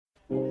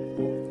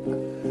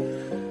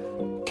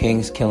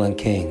Kings killing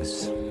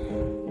kings.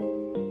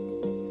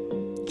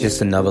 Just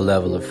another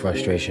level of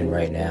frustration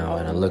right now.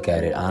 And I look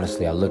at it,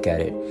 honestly,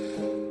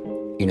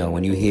 you know,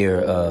 when you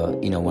hear,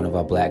 one of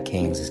our black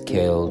kings is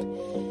killed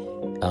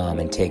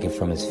and taken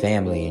from his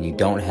family, and you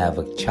don't have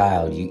a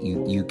child,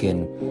 you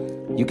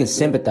can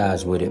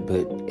sympathize with it,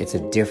 but it's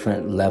a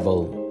different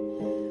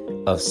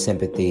level of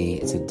sympathy.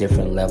 It's a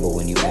different level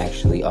when you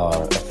actually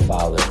are a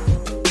father.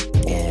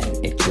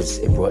 And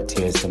it brought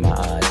tears to my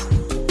eyes,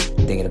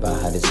 thinking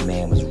about how this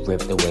man was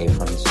ripped away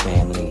from his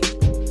family.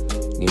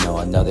 You know,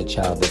 another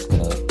child that's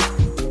gonna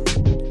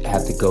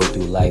have to go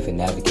through life and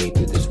navigate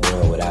through this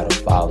world without a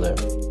father.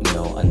 You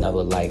know,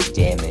 another life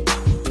damage.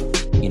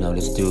 You know,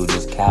 this dude,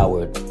 this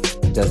coward,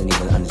 doesn't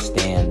even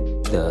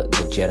understand the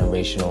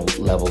generational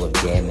level of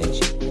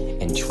damage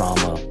and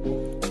trauma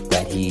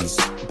that he's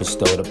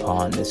bestowed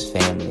upon this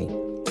family.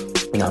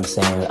 You know what I'm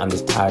saying? I'm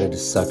just tired of the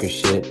sucker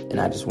shit, and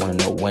I just want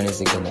to know, when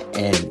is it going to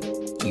end?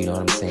 You know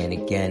what I'm saying?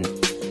 Again,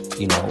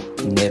 you know,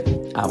 Nip,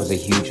 I was a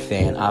huge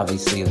fan,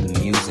 obviously, of the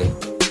music.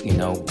 You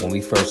know, when we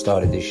first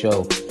started the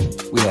show,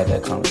 we had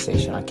that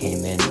conversation. I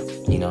came in,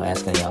 you know,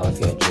 asking y'all if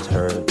you had just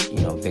heard, you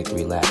know,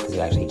 Victory Lap, because it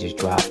actually just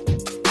dropped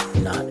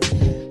not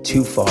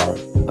too far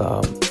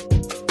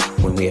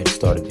when we had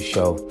started the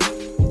show.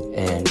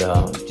 And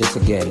just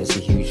again, just a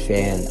huge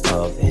fan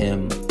of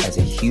him as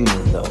a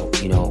human, though.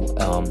 You know,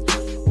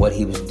 what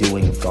he was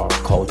doing for our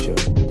culture,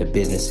 the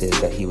businesses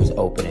that he was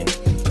opening,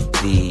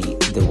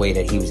 the way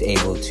that he was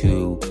able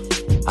to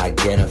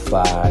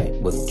identify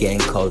with gang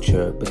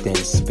culture, but then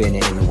spin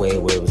it in a way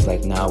where it was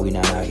like, nah, we're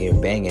not out here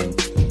banging.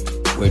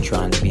 We're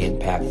trying to be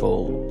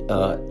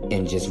impactful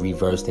and just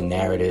reverse the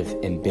narrative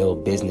and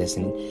build business,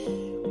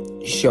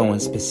 and showing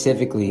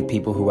specifically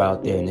people who are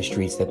out there in the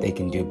streets that they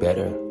can do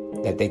better,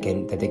 that they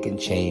can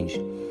change,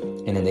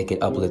 and then they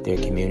can uplift their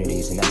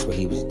communities. And that's what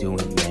he was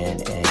doing, man.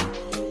 And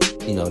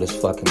you know, this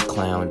fucking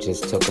clown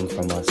just took him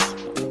from us.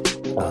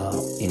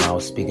 You know, I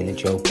was speaking to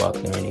Joe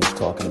Buckner, and he was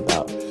talking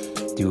about,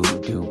 do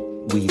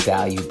we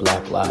value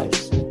black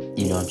lives?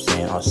 You know what I'm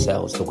saying?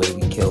 Ourselves, the way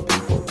we kill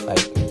people.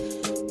 Like,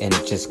 and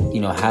it just,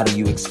 you know, how do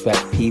you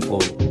expect people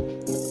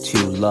to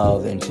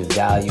love and to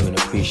value and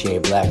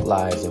appreciate black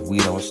lives if we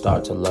don't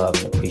start to love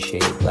and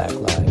appreciate black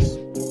lives?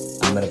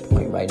 I'm at a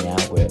point right now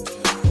where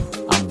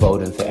I'm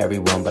voting for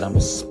everyone, but I'm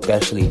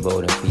especially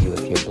voting for you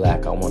if you're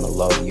black. I want to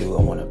love you.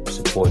 I want to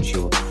support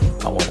you.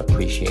 I want to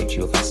appreciate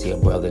you. If I see a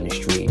brother in the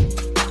street,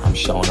 I'm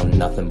showing them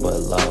nothing but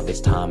love. It's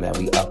time that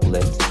we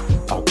uplift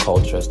our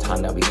culture. It's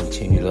time that we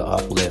continue to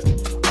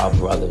uplift our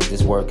brothers.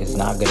 This work is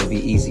not going to be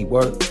easy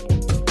work.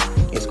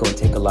 It's going to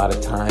take a lot of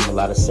time, a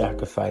lot of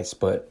sacrifice,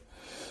 but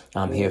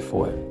I'm here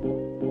for it.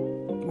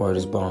 Word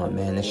is bond,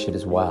 man. This shit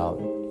is wild.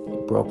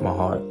 It broke my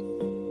heart.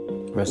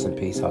 Rest in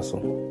peace,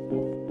 Hustle.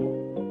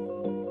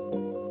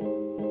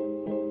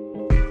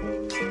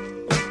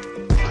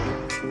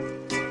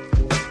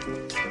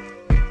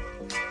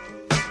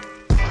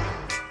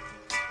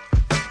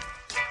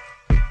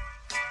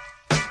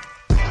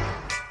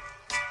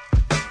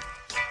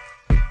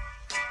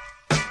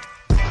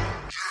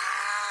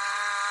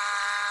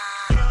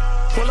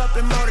 Pull up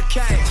in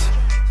motorcades.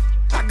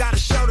 I got a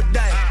show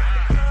today.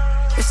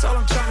 It's all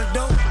I'm trying to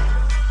do.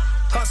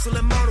 Hustle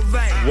and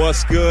motivate.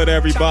 What's good,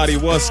 everybody?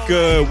 What's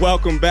good?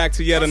 Welcome back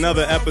to yet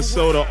another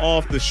episode of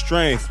Off the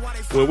Strength,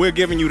 where we're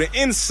giving you the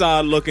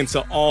inside look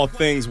into all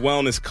things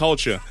wellness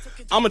culture.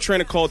 I'm a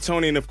trainer called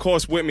Tony, and of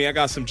course with me I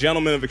got some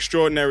gentlemen of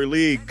extraordinary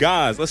league.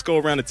 Guys, let's go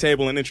around the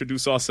table and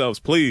introduce ourselves,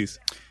 please.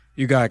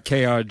 You got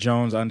KR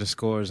Jones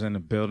 _ in the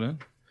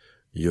building.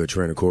 You're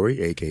trainer Corey,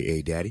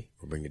 a.k.a. Daddy.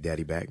 We'll bring the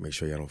daddy back. Make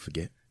sure y'all don't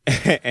forget.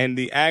 And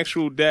the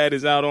actual dad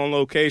is out on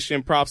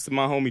location. Props to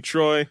my homie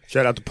Troy.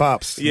 Shout out to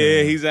Pops.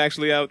 Yeah, he's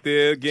actually out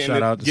there getting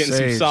some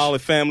Sage.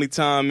 solid family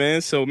time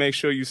in. So make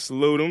sure you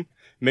salute him.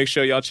 Make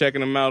sure y'all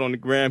checking him out on the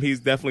gram. He's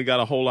definitely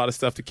got a whole lot of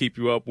stuff to keep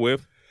you up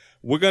with.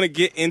 We're going to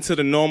get into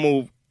the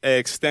normal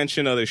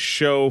extension of the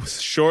show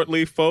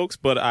shortly, folks,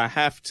 but I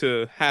have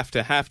to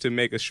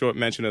make a short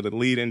mention of the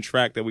lead-in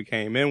track that we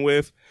came in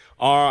with.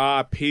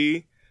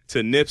 R.I.P. to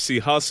Nipsey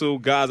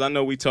Hussle. Guys, I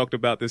know we talked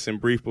about this in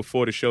brief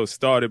before the show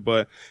started,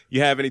 but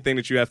you have anything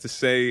that you have to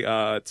say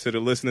to the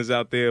listeners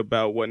out there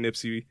about what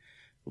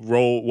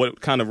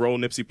kind of role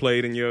Nipsey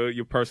played in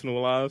your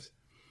personal lives?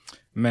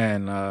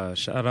 Man,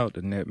 shout out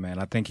to Nip, man.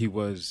 I think he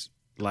was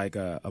like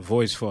a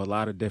voice for a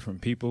lot of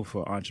different people,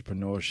 for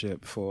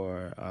entrepreneurship,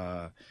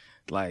 for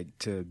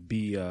to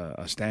be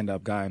a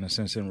stand-up guy in a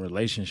sense, in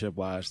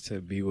relationship-wise,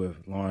 to be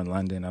with Lauren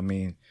London. I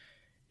mean,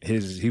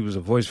 he was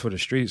a voice for the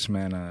streets,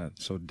 man.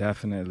 So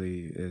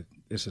definitely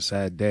it's a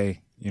sad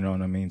day, you know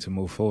what I mean, to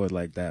move forward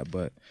like that.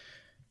 But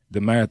the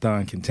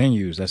marathon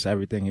continues. That's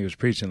everything he was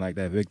preaching, like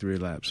that victory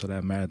lap. So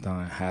that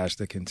marathon has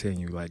to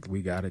continue. Like,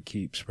 we got to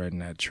keep spreading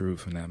that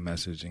truth and that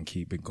message and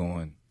keep it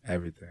going,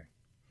 everything.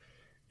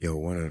 Yo,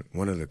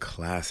 one of the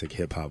classic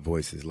hip-hop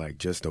voices, like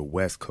just a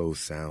West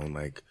Coast sound,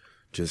 like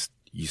just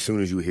as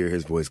soon as you hear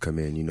his voice come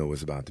in, you know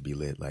it's about to be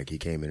lit. Like, he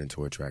came in and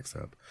tore tracks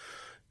up.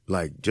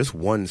 Like, just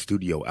one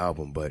studio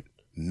album, but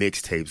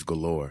mixtapes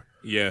galore.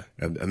 Yeah.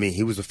 I mean,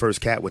 he was the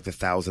first cat with the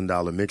 $1,000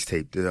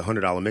 mixtape, the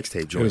 $100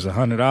 mixtape joint. It was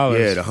 $100.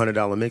 Yeah, the $100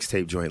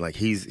 mixtape joint. Like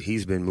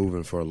he's been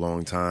moving for a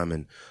long time,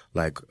 and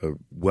like a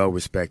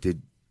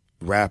well-respected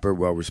rapper,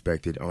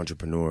 well-respected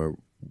entrepreneur,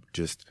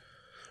 just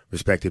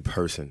respected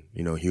person,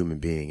 you know, human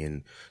being.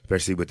 And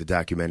especially with the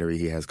documentary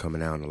he has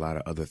coming out and a lot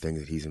of other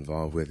things that he's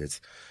involved with, it's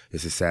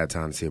a sad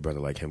time to see a brother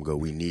like him go.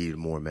 We need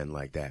more men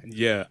like that.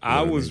 Yeah,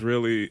 I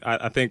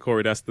think,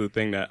 Corey, that's the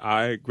thing that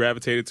I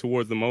gravitated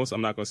towards the most.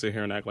 I'm not going to sit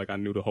here and act like I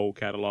knew the whole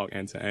catalog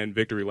end to end.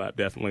 Victory Lap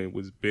definitely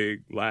was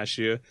big last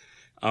year.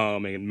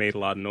 And made a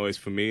lot of noise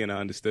for me, and I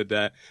understood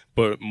that.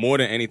 But more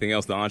than anything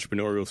else, the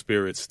entrepreneurial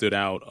spirit stood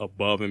out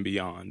above and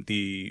beyond.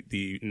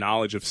 The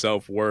knowledge of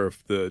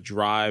self-worth, the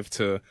drive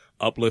to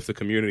uplift the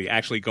community,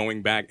 actually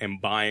going back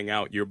and buying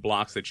out your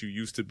blocks that you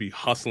used to be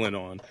hustling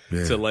on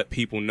to let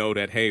people know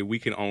that, hey, we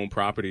can own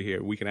property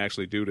here. We can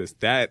actually do this.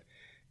 That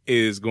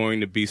is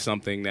going to be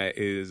something that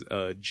is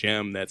a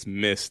gem that's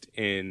missed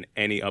in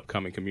any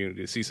upcoming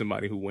community. To see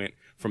somebody who went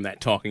from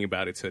that talking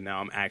about it to now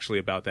I'm actually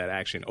about that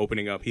action,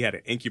 opening up. He had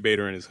an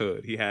incubator in his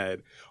hood. He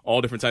had all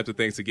different types of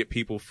things to get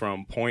people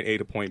from point A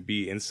to point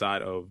B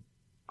inside of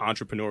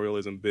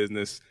entrepreneurialism,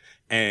 business,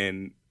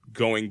 and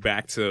going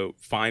back to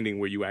finding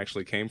where you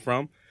actually came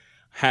from.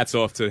 Hats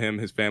off to him,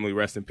 his family,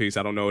 rest in peace.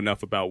 I don't know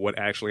enough about what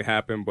actually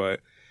happened, but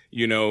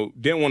you know,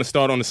 didn't want to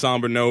start on a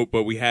somber note,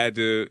 but we had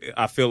to.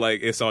 I feel like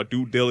it's our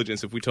due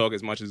diligence if we talk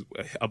as much as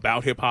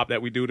about hip hop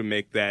that we do to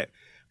make that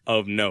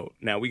of note.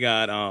 Now we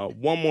got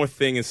one more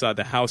thing inside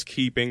the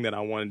housekeeping that I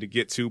wanted to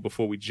get to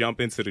before we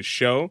jump into the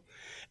show,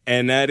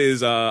 and that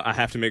is I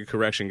have to make a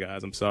correction,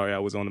 guys. I'm sorry, I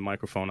was on the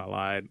microphone. I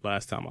lied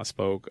last time I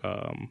spoke.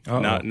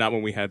 Not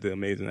when we had the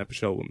amazing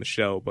episode with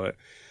Michelle, but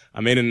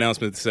I made an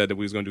announcement that said that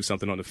we was going to do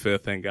something on the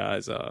 5th, and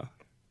guys,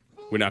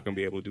 we're not going to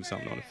be able to do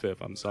something on the 5th.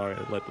 I'm sorry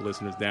to let the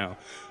listeners down.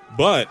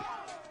 But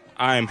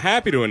I am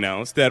happy to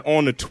announce that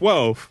on the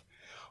 12th,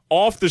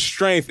 Off the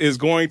Strength is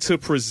going to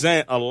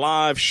present a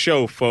live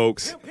show,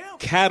 folks.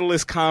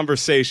 Catalyst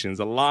Conversations,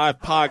 a live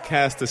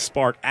podcast to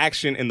spark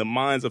action in the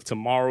minds of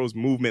tomorrow's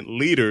movement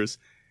leaders.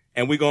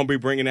 And we're going to be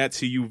bringing that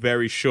to you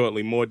very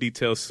shortly. More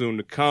details soon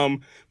to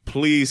come.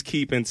 Please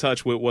keep in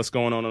touch with what's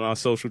going on our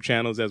social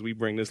channels as we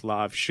bring this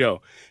live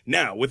show.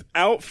 Now,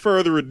 without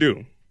further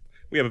ado,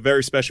 we have a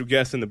very special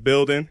guest in the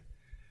building,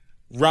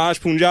 Raj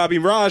Punjabi.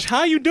 Raj,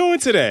 how you doing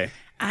today?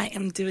 I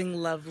am doing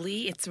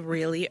lovely. It's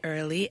really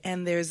early,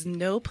 and there's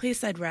no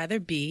place I'd rather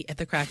be at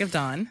the crack of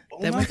dawn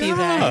than with you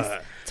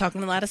guys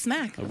talking a lot of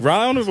smack. A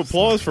round of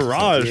applause for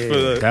Raj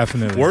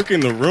for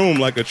working the room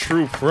like a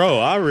true pro.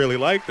 I really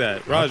like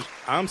that. Raj,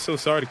 I'm so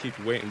sorry to keep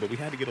you waiting, but we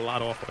had to get a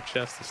lot off our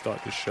chest to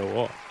start this show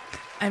off.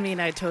 I mean,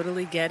 I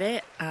totally get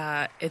it.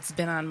 It's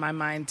been on my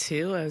mind,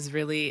 too. I was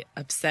really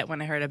upset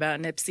when I heard about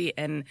Nipsey,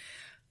 and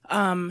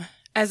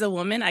as a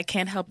woman, I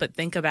can't help but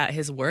think about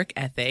his work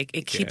ethic.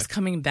 It keeps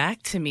coming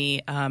back to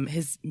me.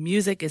 His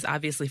music is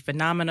obviously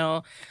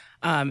phenomenal.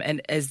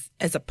 And as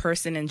a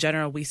person in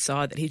general, we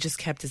saw that he just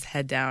kept his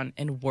head down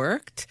and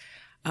worked.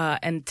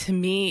 And to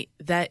me,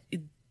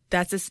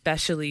 that's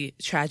especially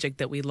tragic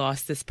that we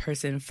lost this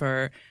person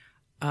for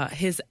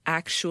his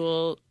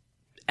actual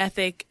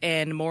ethic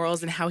and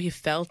morals and how he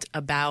felt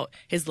about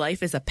his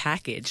life as a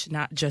package,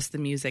 not just the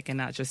music and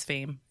not just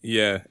fame.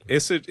 Yeah,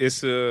 it's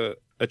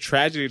a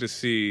tragedy to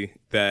see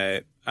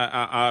that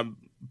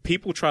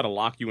people try to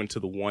lock you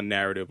into the one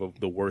narrative of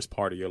the worst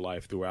part of your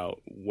life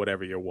throughout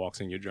whatever your walks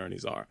and your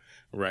journeys are,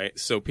 right?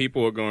 So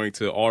people are going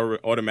to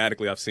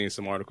automatically, I've seen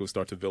some articles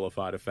start to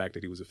vilify the fact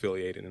that he was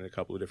affiliated in a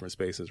couple of different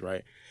spaces,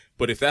 right?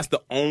 But if that's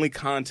the only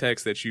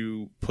context that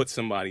you put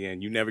somebody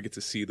in, you never get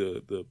to see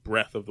the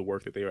breadth of the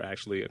work that they are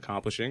actually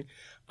accomplishing.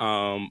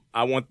 I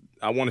want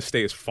to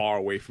stay as far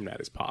away from that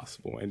as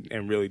possible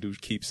and really do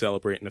keep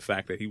celebrating the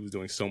fact that he was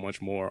doing so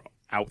much more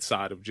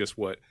outside of just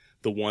what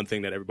the one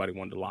thing that everybody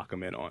wanted to lock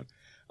him in on.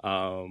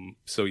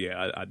 So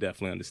yeah, I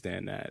definitely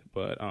understand that.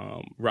 But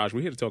Raj,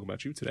 we're here to talk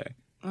about you today.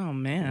 Oh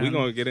man, we're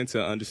going to get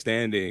into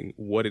understanding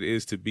what it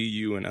is to be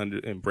you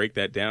and break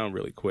that down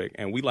really quick.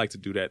 And we like to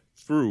do that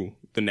through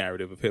the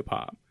narrative of hip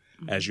hop,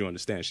 as you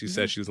understand. She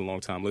said she was a long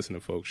time listener,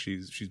 folks.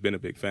 She's been a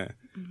big fan,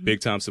 big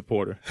time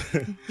supporter.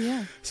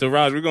 Yeah. So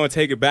Raj, we're going to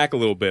take it back a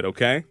little bit,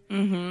 okay?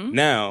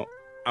 Now,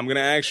 I'm going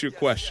to ask you a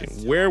question.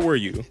 Where were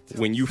you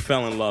when you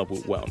fell in love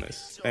with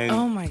wellness? And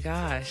oh, my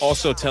gosh.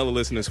 Also tell the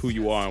listeners who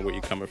you are and where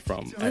you're coming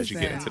from as you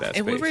get into that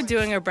space. If we were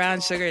doing a brown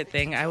sugar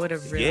thing, I would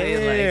have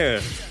really,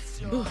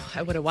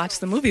 I would have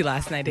watched the movie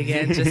last night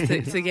again just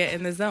to get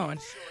in the zone.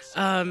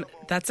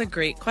 That's a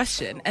great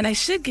question. And I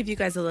should give you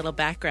guys a little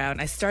background.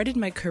 I started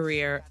my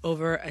career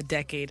over a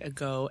decade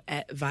ago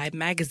at Vibe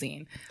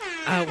magazine,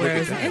 where I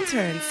was an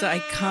intern. So I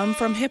come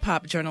from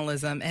hip-hop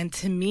journalism. And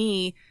to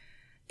me,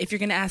 if you're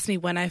going to ask me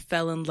when I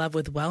fell in love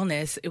with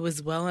wellness, it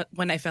was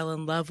when I fell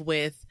in love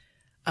with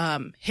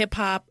hip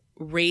hop,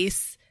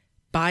 race,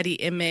 body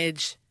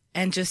image,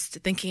 and just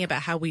thinking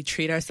about how we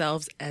treat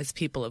ourselves as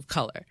people of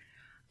color.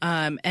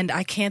 And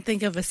I can't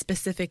think of a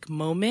specific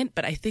moment,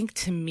 but I think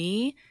to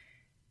me,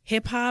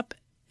 hip hop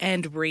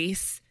and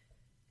race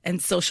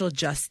and social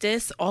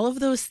justice, all of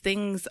those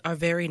things are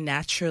very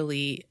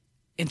naturally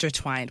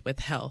intertwined with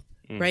health,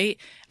 right?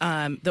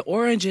 The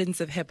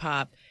origins of hip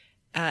hop,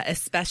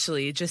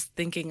 especially just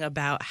thinking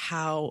about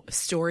how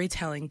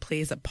storytelling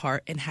plays a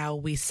part in how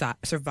we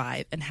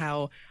survive and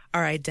how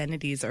our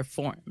identities are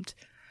formed.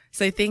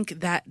 So I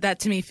think that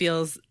to me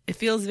feels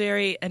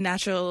very a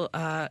natural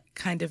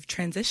kind of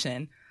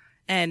transition.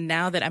 And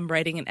now that I'm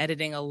writing and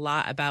editing a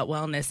lot about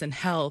wellness and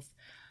health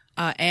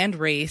and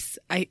race,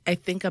 I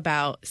think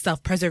about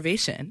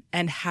self-preservation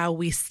and how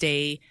we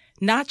stay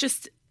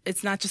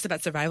it's not just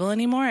about survival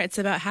anymore. It's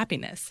about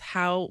happiness.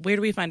 Where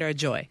do we find our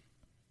joy?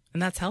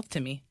 And that's health to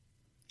me.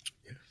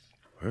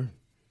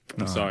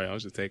 I'm sorry, I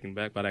was just taken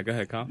back by that. Go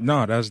ahead, Kyle.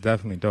 No, that's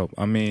definitely dope.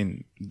 I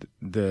mean,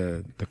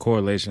 the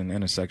correlation,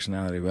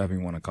 intersectionality, whatever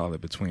you want to call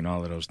it, between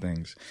all of those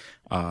things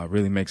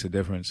really makes a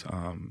difference.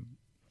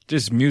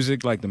 Just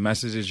music, like the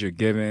messages you're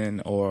giving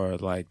or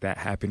like that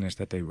happiness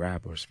that they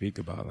rap or speak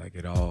about, like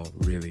it all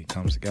really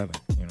comes together,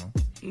 you know?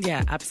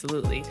 Yeah,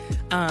 absolutely.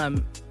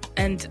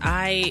 And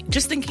I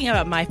just thinking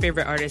about my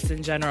favorite artists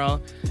in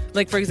general,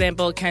 like for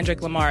example,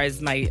 Kendrick Lamar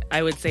is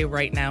I would say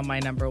right now my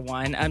number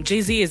one.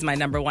 Jay-Z is my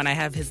number one. I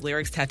have his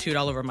lyrics tattooed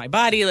all over my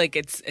body. Like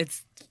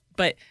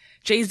but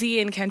Jay-Z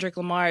and Kendrick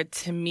Lamar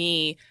to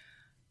me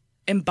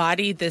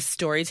embody this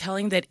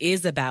storytelling that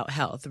is about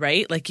health,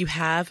 right? Like you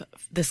have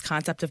this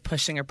concept of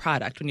pushing a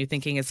product when you're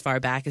thinking as far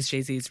back as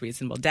Jay-Z's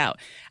Reasonable Doubt,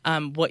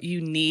 what you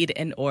need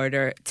in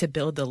order to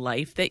build the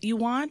life that you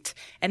want,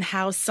 and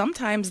how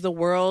sometimes the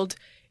world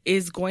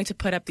is going to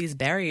put up these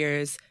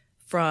barriers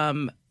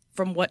from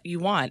what you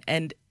want,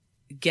 and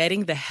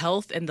getting the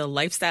health and the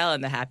lifestyle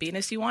and the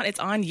happiness you want, it's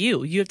on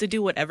you. You have to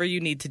do whatever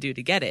you need to do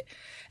to get it.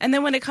 And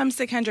then when it comes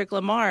to Kendrick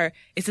Lamar,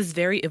 it's this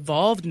very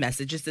evolved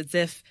message. It's as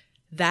if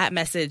that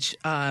message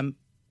kind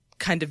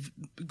of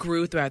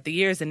grew throughout the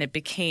years, and it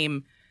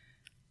became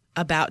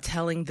about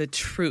telling the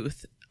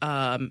truth,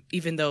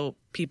 even though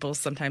people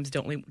sometimes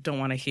don't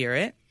want to hear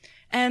it.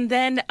 And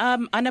then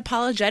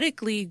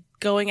unapologetically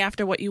going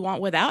after what you want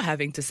without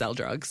having to sell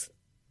drugs,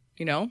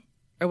 you know,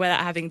 or without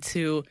having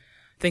to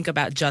think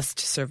about just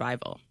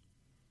survival.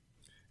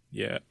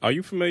 Yeah. Are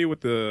you familiar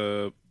with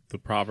the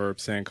proverb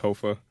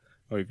Sankofa?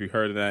 Or have you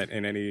heard of that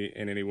in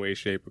any way,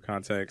 shape, or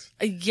context?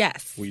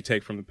 Yes. Where you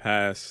take from the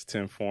past to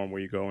inform where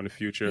you go in the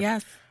future.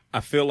 Yes. I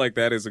feel like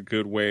that is a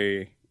good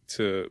way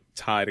to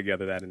tie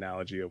together that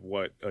analogy of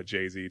what a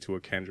Jay-Z to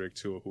a Kendrick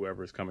to a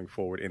whoever is coming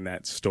forward in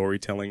that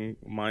storytelling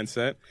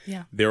mindset.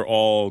 Yeah. They're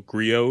all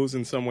griots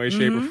in some way,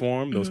 shape, or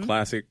form, those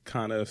classic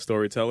kind of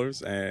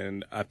storytellers.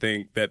 And I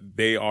think that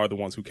they are the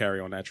ones who carry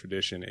on that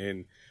tradition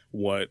in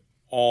what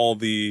all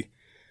the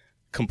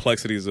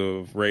complexities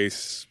of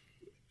race,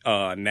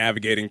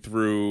 navigating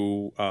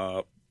through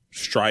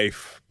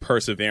strife,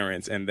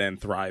 perseverance, and then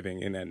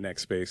thriving in that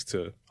next space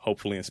to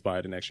hopefully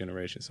inspire the next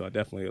generation. So I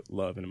definitely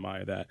love and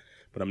admire that.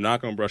 But I'm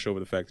not going to brush over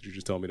the fact that you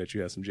just told me that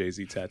you have some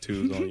Jay-Z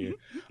tattoos on you.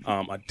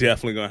 I'm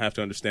definitely going to have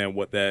to understand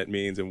what that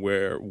means and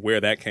where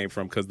that came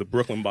from, because the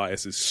Brooklyn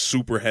bias is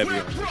super heavy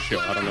on this show.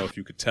 I don't know if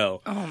you could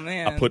tell. Oh,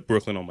 man. I put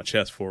Brooklyn on my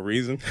chest for a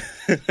reason.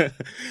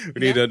 We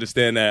need to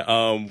understand that.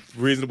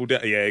 Reasonable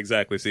doubt. Yeah,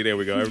 exactly. See, there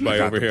we go. Everybody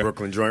Got over the here.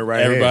 Brooklyn joint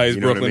right Everybody's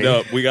here. You know Brooklyned what I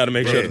mean? up. We got to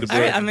make sure that the All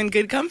right, I'm in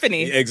good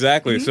company.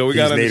 Exactly. So we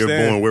got to He's understand.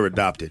 native born, we're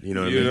adopted. You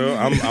know what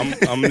I mean?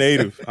 I'm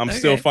native. I'm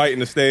still Okay. fighting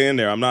to stay in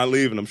there. I'm not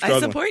leaving. I'm I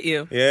struggling. support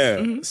you.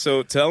 Yeah.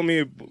 So tell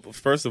me,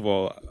 first of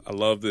all, I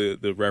love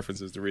the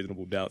references to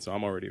Reasonable Doubt. So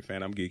I'm already a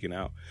fan. I'm geeking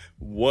out.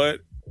 What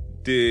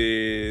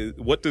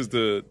does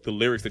the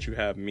lyrics that you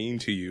have mean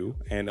to you?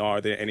 And are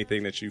there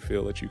anything that you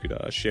feel that you could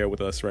share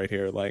with us right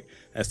here, like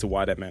as to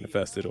why that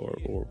manifested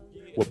or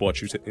what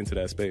brought you into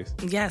that space?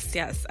 Yes.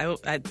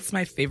 It's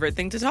my favorite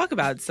thing to talk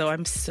about. So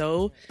I'm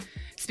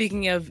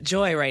speaking of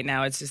joy right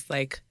now, it's just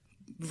like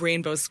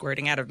rainbows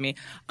squirting out of me.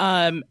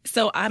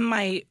 So on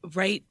my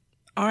right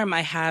arm,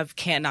 I have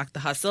Can't Knock the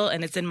Hustle,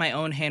 and it's in my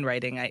own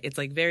handwriting. It's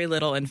like very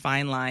little and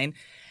fine line.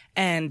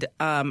 And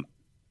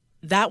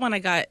that one I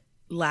got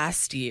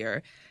last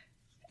year.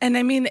 And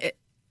I mean,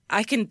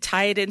 I can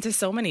tie it into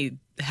so many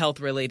health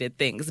related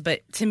things.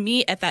 But to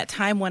me, at that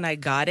time when I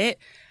got it,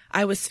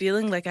 I was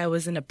feeling like I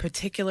was in a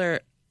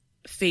particular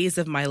phase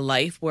of my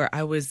life where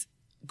I was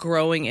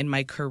growing in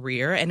my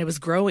career, and it was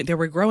growing. There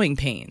were growing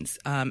pains,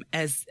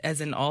 as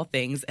in all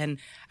things. And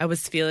I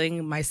was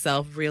feeling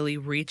myself really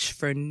reach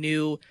for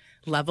new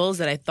levels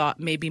that I thought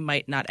maybe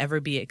might not ever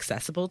be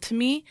accessible to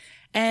me.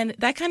 And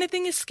that kind of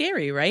thing is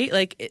scary, right?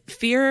 Like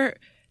fear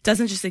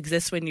doesn't just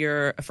exist when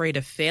you're afraid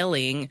of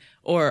failing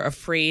or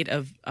afraid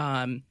of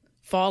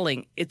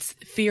falling. It's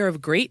fear of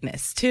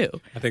greatness too.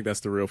 I think that's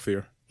the real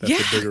fear.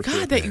 That's the bigger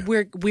fear.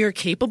 That we're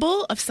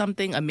capable of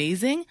something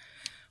amazing.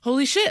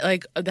 Holy shit,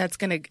 like that's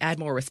going to add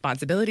more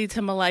responsibility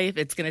to my life.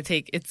 It's going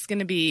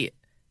to be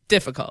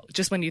difficult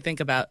just when you think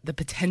about the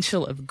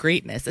potential of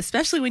greatness,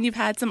 especially when you've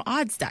had some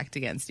odds stacked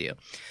against you.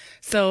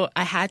 So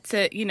I had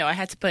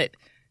to put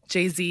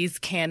Jay-Z's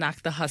Can't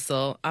Knock the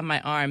Hustle on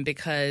my arm,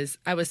 because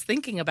I was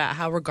thinking about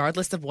how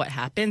regardless of what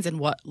happens and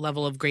what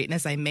level of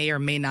greatness I may or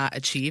may not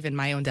achieve in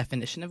my own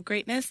definition of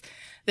greatness,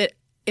 that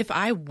if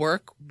I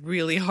work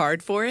really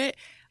hard for it,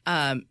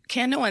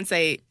 can no one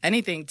say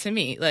anything to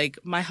me? Like,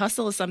 my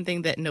hustle is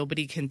something that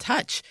nobody can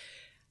touch.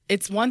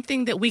 It's one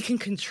thing that we can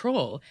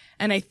control.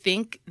 And I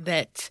think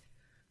that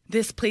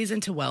this plays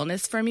into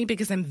wellness for me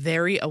because I'm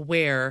very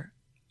aware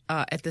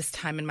at this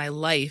time in my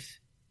life,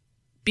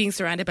 being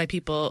surrounded by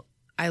people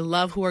I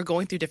love who are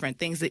going through different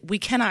things, that we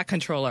cannot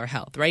control our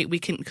health, right? We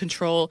can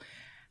control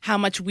how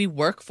much we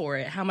work for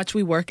it, how much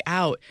we work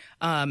out,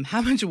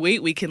 how much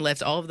weight we can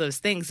lift, all of those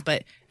things.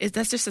 But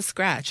that's just a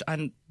scratch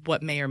on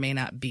what may or may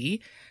not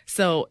be.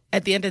 So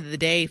at the end of the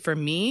day, for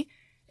me,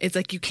 it's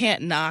like you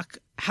can't knock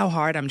how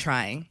hard I'm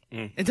trying.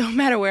 It don't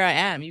matter where I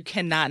am. You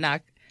cannot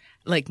knock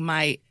like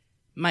my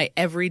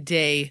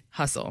everyday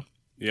hustle.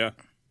 Yeah.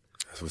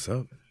 That's what's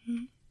up.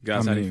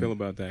 Guys, how do you feel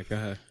about that? Go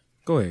ahead.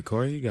 Go ahead,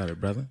 Corey. You got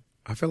it, brother.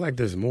 I feel like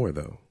there's more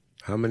though.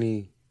 How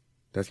many?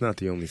 That's not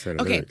the only set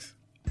of lyrics.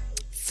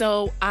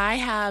 So I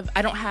have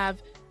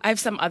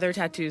some other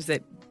tattoos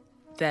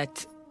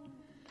that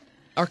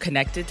are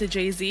connected to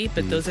Jay-Z,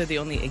 but those are the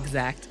only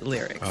exact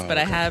lyrics. But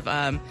okay.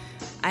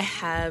 I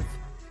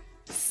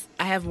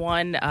have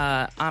one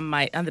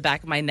on the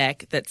back of my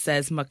neck that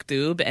says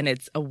Maktub, and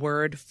it's a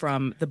word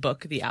from the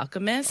book The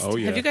Alchemist. Oh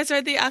yeah. Have you guys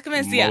read The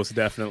Alchemist? Most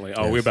definitely.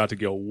 Oh, we're about to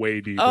go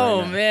way deep.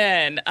 Oh right now.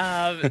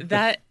 Man,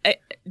 that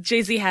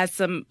Jay-Z has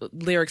some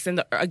lyrics in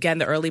the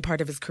early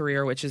part of his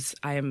career, which is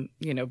I am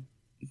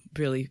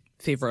really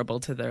favorable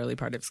to the early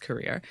part of his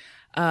career,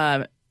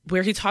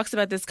 where he talks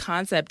about this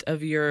concept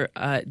of your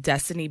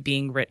destiny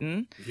being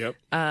written. Yep.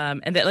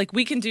 And that like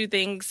we can do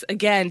things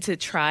again to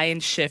try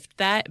and shift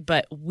that,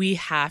 but we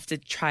have to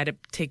try to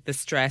take the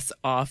stress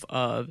off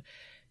of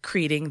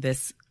creating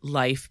this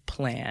life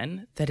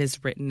plan that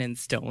is written in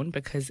stone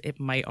because it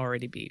might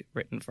already be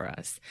written for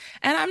us.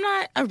 And I'm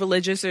not a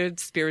religious or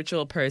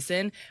spiritual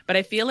person, but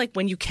I feel like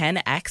when you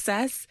can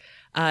access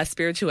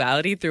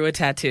spirituality through a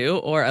tattoo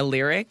or a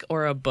lyric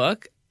or a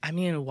book, I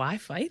mean, why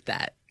fight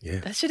that? Yeah.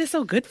 That shit is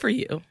so good for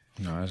you.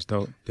 No, that's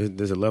dope.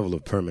 There's a level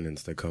of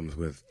permanence that comes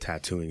with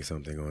tattooing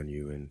something on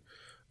you.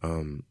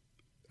 And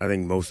I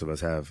think most of us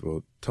have.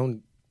 Well,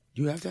 Tone,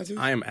 you have tattoos?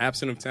 I am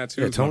absent of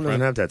tattoos. Yeah, Tone doesn't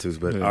have tattoos,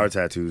 but our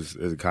tattoos,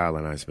 Kyle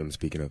and I, I'm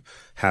speaking of,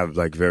 have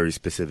like very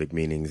specific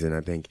meanings. And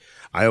I think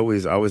I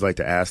always like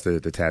to ask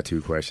the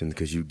tattoo questions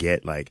because you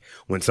get like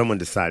when someone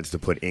decides to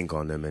put ink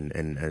on them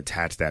and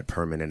attach that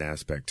permanent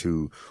aspect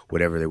to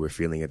whatever they were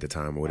feeling at the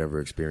time or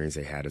whatever experience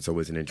they had. It's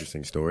always an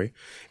interesting story.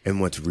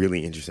 And what's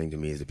really interesting to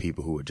me is the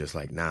people who are just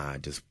like, nah,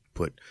 just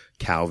put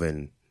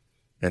Calvin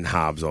and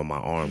Hobbes on my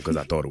arm because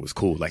I thought it was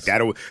cool. Like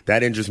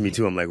that interests me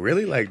too. I'm like,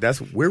 really? Like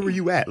where were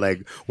you at?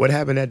 Like what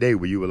happened that day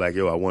where you were like,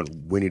 yo, I want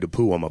Winnie the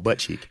Pooh on my butt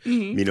cheek?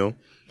 Mm-hmm. You know?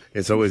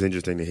 It's always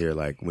interesting to hear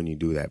like when you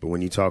do that. But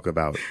when you talk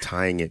about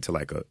tying it to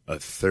like a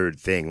third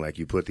thing, like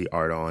you put the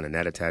art on and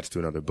that attached to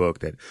another book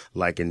that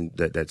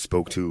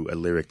spoke to a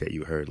lyric that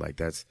you heard, like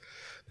that's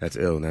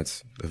ill. And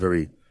that's a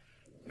very,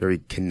 very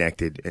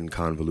connected and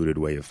convoluted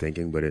way of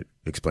thinking, but it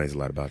explains a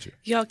lot about you.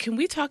 Y'all, can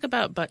we talk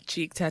about butt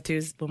cheek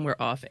tattoos when we're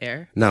off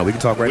air? No, we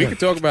can talk right now. We can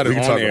talk about it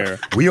on air.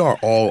 We are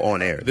all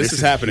on air. This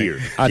is happening. Here.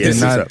 I did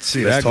not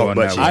see that going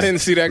that way. I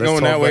didn't see that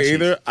going that way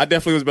either. I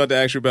definitely was about to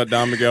ask you about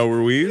Don Miguel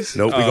Ruiz.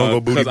 Nope, we're going to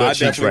go booty butt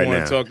cheeks right now. I definitely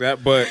want to talk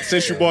that, but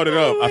since you brought it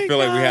up, I feel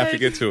like we have to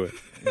get to it.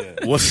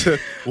 Yeah. What's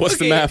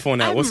the math on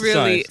that? What's the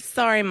science?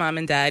 Sorry, Mom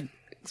and Dad.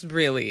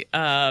 Really.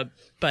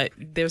 But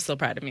they're still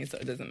proud of me, so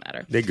it doesn't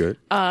matter. They're good.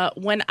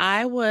 When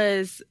I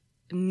was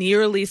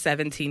nearly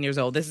 17 years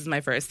old, this is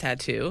my first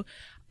tattoo,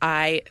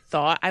 I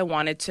thought I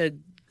wanted to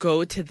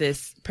go to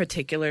this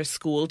particular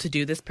school to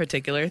do this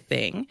particular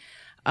thing.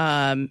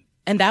 And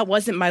that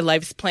wasn't my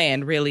life's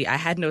plan, really. I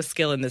had no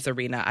skill in this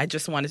arena. I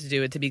just wanted to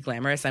do it to be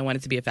glamorous. I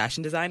wanted to be a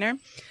fashion designer.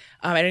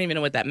 I didn't even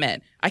know what that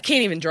meant. I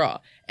can't even draw.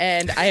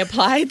 And I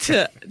applied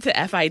to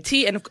FIT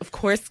and, of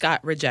course,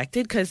 got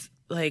rejected because,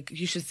 like,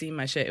 you should see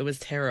my shit. It was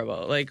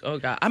terrible. Like, oh,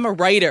 God. I'm a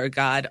writer,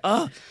 God.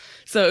 Oh.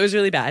 So it was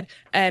really bad.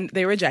 And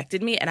they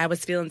rejected me, and I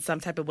was feeling some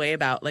type of way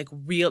about, like,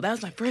 that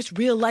was my first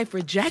real-life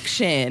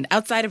rejection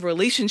outside of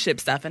relationship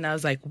stuff. And I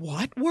was like,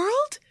 what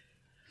world?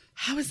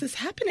 How is this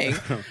happening?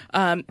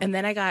 And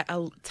then I got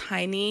a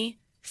tiny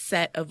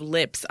set of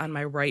lips on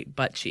my right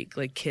butt cheek,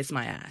 like, kiss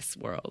my ass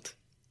world.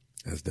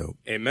 That's dope.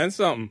 It meant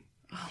something.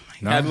 Oh my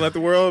God. Had to let the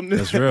world know.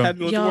 That's real. Had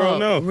to let the world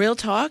know. Real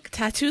talk,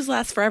 tattoos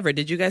last forever.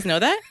 Did you guys know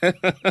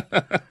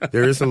that?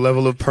 There is a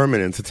level of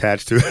permanence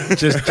attached to it.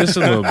 just a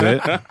little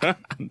bit.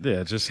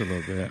 Yeah, just a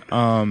little bit.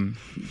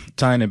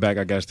 Tying it back,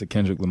 I guess, to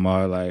Kendrick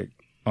Lamar, like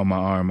on my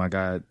arm, I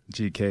got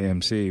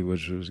GKMC,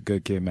 which was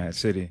Good Kid, Mad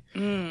City.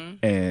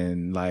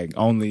 And like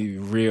only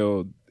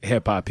real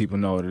hip hop people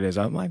know what it is.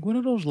 I'm like, what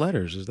are those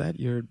letters? Is that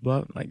your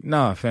blood? Like,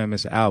 nah, fam,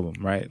 it's an album,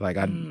 right? Like,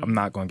 I'm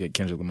not gonna get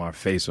Kendrick Lamar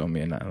face on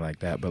me and nothing like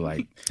that. But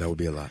like, that would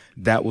be a lot.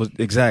 That was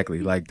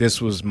exactly like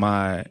this was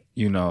my,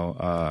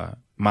 my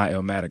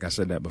Illmatic. I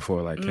said that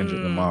before. Like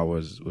Kendrick Lamar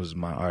was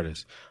my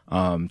artist.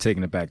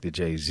 Taking it back to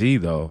Jay-Z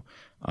though,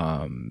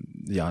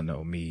 y'all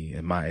know me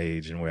and my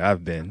age and where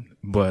I've been.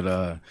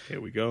 But here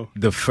we go.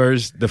 The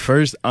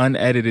first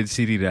unedited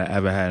CD that I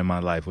ever had in my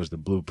life was The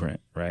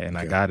Blueprint, right? And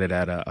I got it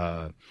at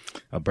a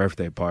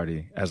birthday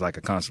party as like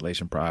a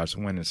consolation prize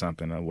for winning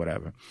something or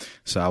whatever.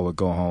 So I would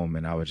go home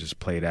and I would just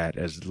play that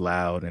as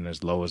loud and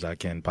as low as I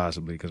can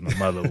possibly, because my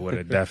mother would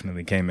have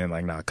definitely came in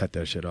like, nah, cut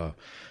that shit off.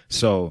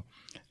 So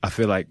I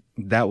feel like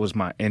that was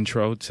my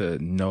intro to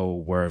know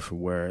word for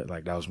word.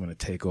 Like that was when The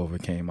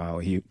Takeover came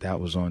out.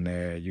 That was on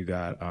there. You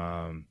got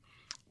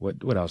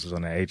what else was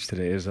on there? H to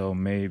the Izzo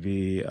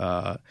maybe.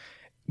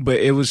 But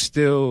it was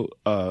still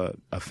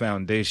a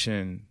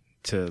foundation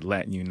to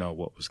letting you know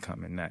what was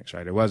coming next,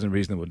 right? It wasn't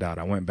Reasonable Doubt.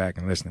 I went back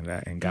and listened to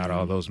that and got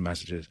all those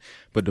messages.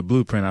 But The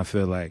Blueprint, I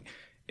feel like,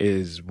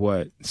 is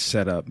what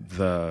set up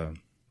the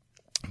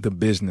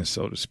business,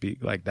 so to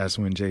speak. Like that's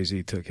when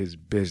Jay-Z took his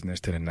business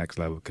to the next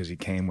level, because he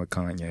came with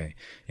Kanye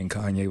and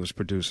Kanye was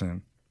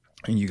producing,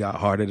 and you got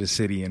Heart of the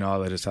City and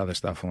all of this other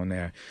stuff on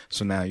there.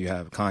 So now you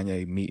have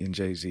Kanye meeting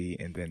Jay-Z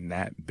and then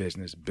that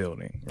business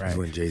building, right? That's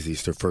when Jay-Z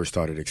first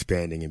started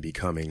expanding and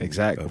becoming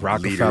exactly. a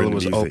Rockefeller leader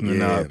was in the music.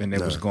 opening up and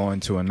it was going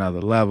to another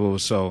level.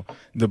 So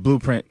The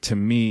Blueprint to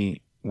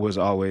me was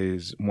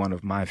always one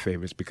of my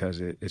favorites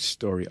because it's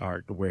story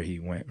arc where he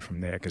went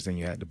from there. Because then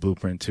you had The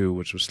Blueprint 2,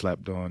 which was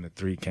slept on. The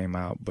 3 came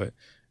out, but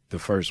the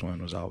first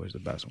one was always the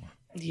best one.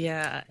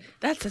 Yeah,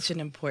 that's such an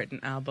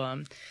important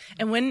album.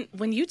 And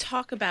when you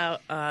talk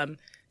about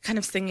kind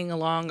of singing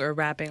along or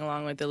rapping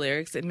along with the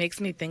lyrics, it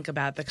makes me think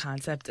about the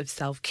concept of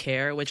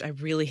self-care, which I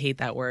really hate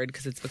that word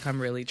because it's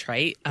become really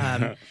trite.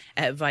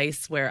 At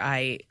Vice, where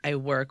I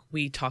work,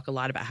 we talk a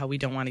lot about how we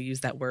don't want to use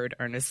that word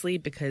earnestly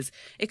because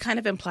it kind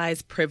of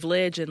implies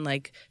privilege and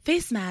like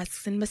face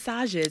masks and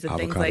massages and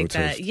things like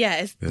that. Yeah,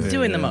 it's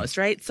doing the most,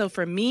 right? So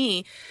for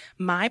me,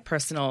 my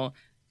personal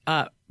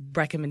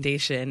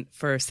recommendation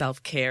for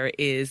self-care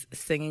is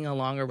singing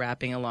along or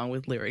rapping along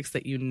with lyrics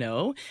that you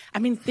know. I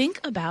mean, think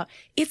about,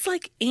 it's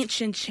like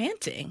ancient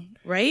chanting,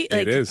 right?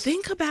 Like, it is.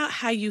 Think about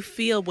how you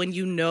feel when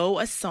you know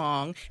a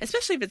song,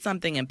 especially if it's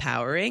something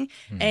empowering,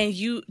 and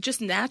you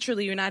just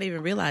naturally, you're not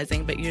even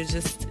realizing, but you're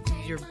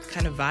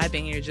kind of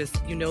vibing,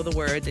 you know the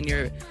words and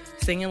you're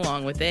singing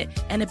along with it,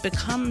 and it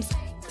becomes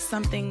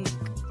something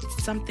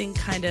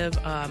kind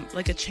of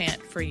like a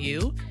chant for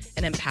you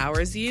and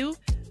empowers you.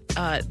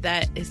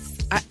 That is,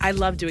 I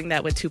love doing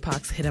that with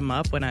Tupac's "Hit 'Em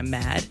Up" when I'm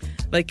mad.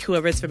 Like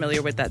whoever's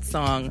familiar with that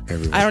song,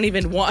 I don't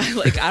even want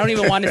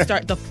to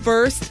start the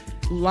first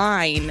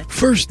line.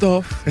 First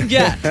off,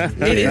 yeah,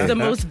 it is the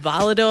most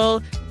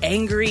volatile,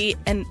 angry,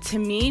 and to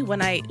me,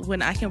 when I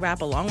can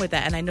rap along with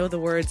that, and I know the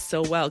words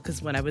so well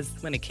because when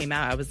it came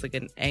out, I was like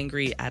an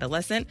angry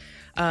adolescent.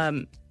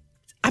 I'm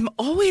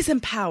always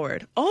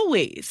empowered.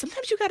 Always.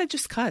 Sometimes you gotta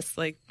just cuss.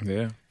 Like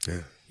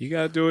you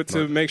gotta do it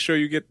to make sure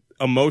you get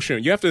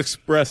emotion. You have to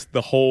express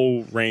the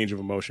whole range of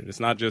emotion. It's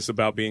not just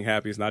about being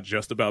happy. It's not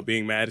just about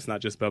being mad. It's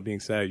not just about being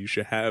sad. You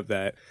should have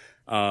that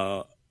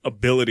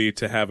ability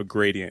to have a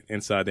gradient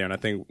inside there. And I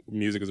think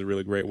music is a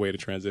really great way to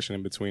transition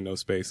in between those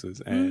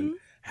spaces. And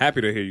happy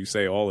to hear you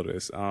say all of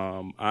this.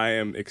 I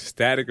am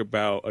ecstatic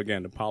about,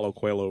 again, the Paulo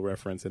Coelho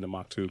reference in the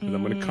Maktub, because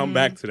I'm going to come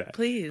back to that.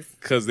 Please.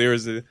 Because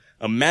there's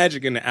a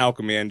magic in the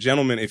alchemy. And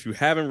gentlemen, if you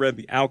haven't read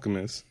The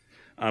Alchemist,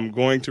 I'm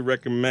going to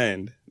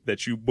recommend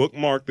that you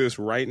bookmark this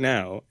right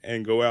now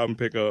and go out and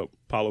pick up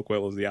Paulo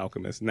Coelho's The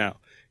Alchemist. Now,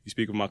 you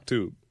speak of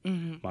Maktub.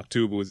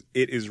 Maktub was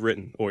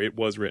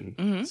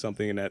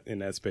something in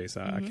that space.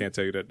 I can't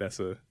tell you that that's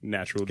a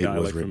natural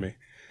dialect for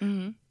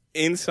me.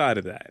 Inside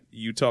of that,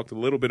 you talked a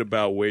little bit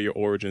about where your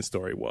origin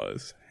story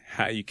was,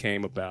 how you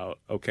came about.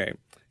 Okay,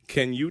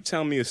 can you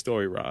tell me a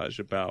story, Raj,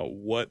 about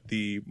what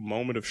the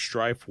moment of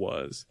strife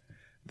was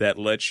that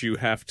lets you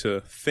have to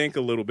think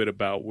a little bit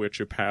about what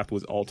your path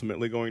was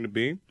ultimately going to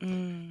be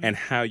and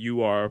how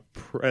you are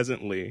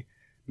presently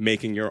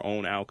making your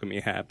own alchemy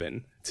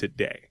happen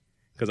today?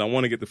 Because I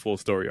want to get the full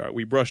story art.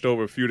 We brushed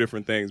over a few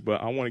different things,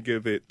 but I want to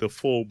give it the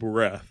full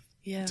breadth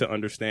to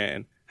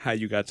understand how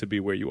you got to be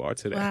where you are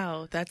today.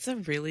 Wow, that's a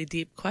really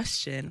deep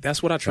question.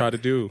 That's what I try to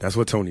do. That's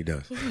what Tony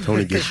does.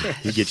 Tony gets you.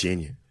 He gets you in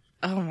you.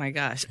 Oh my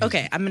gosh.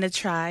 Okay, I'm going to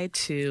try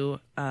to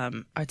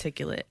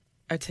articulate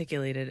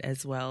it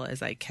as well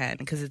as I can,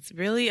 because it's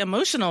really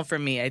emotional for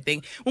me. I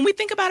think when we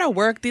think about our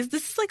work, this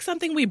is like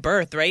something we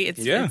birth, right?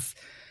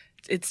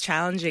 It's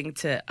challenging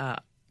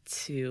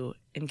to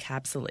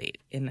encapsulate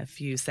in a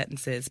few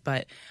sentences,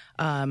 but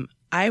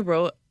I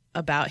wrote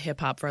about hip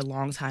hop for a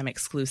long time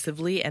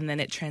exclusively, and then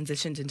it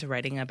transitioned into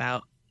writing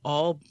about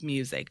all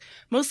music,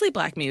 mostly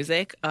Black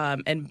music,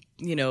 and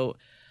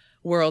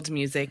world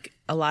music,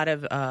 a lot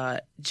of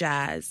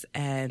jazz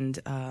and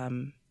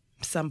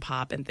some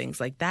pop and things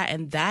like that.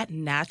 And that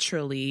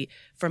naturally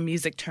from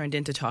music turned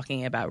into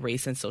talking about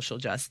race and social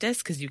justice,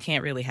 because you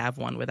can't really have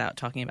one without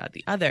talking about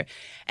the other.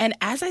 And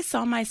as I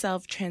saw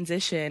myself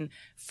transition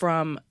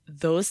from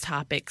those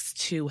topics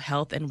to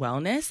health and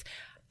wellness,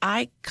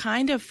 I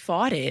kind of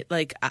fought it.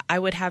 Like, I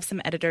would have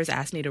some editors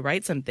ask me to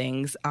write some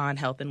things on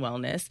health and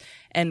wellness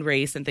and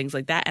race and things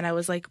like that. And I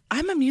was like,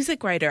 I'm a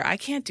music writer. I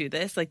can't do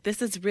this. Like,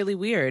 this is really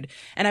weird.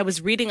 And I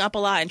was reading up a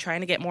lot and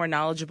trying to get more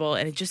knowledgeable.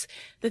 And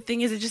the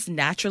thing is, it just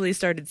naturally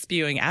started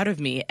spewing out of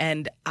me.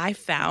 And I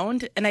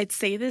found, and I'd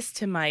say this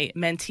to my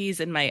mentees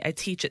I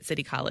teach at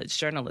City College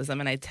journalism,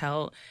 and I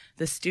tell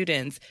the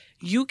students,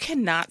 you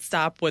cannot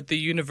stop what the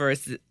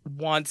universe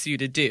wants you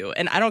to do.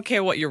 And I don't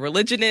care what your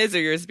religion is or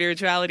your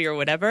spirituality or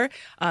whatever.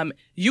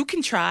 You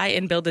can try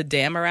and build a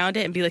dam around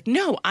it and be like,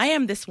 no, I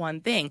am this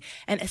one thing.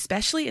 And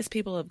especially as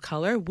people of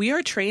color, we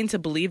are trained to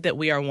believe that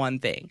we are one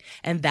thing.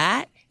 And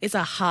that is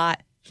a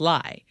hot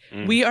lie.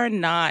 We are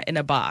not in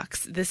a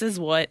box. This is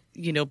what,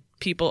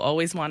 people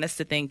always want us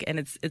to think. And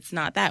it's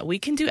not that. We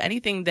can do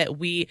anything that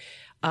we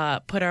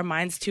put our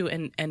minds to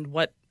and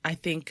what I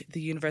think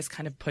the universe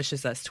kind of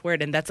pushes us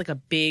toward. And that's like a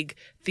big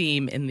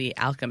theme in The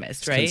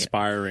Alchemist, right?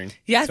 Conspiring.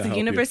 Yes, the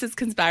universe is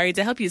conspiring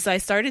to help you. So I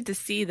started to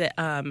see that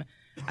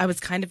I was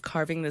kind of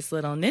carving this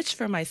little niche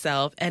for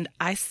myself, and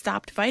I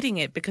stopped fighting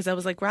it because I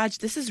was like, Raj,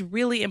 this is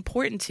really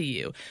important to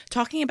you.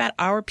 Talking about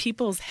our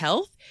people's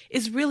health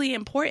is really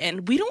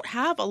important. We don't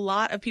have a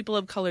lot of people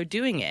of color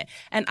doing it.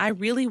 And I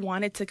really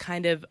wanted to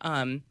kind of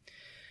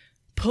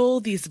pull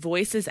these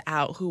voices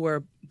out who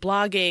were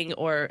blogging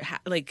or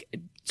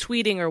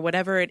tweeting or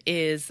whatever it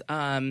is,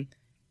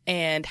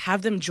 and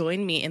have them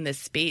join me in this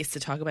space to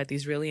talk about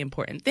these really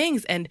important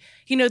things. And,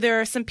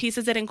 there are some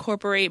pieces that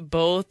incorporate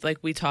both. Like,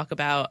 we talk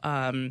about,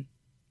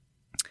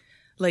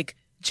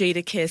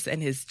 Jadakiss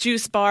and his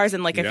juice bars.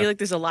 And I feel like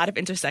there's a lot of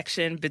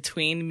intersection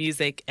between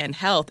music and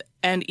health.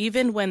 And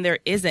even when there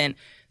isn't,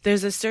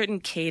 there's a certain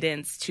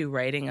cadence to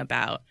writing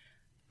about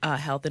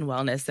health and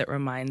wellness that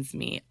reminds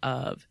me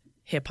of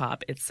hip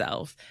hop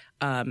itself.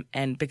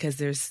 And because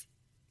there's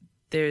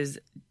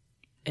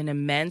an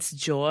immense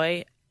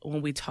joy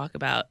when we talk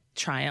about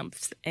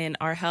triumphs in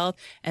our health,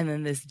 and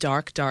then this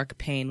dark, dark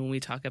pain when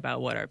we talk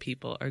about what our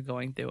people are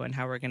going through and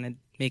how we're going to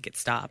make it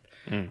stop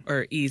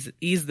or ease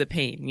the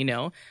pain,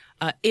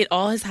 It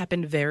all has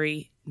happened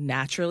very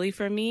naturally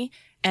for me.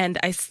 And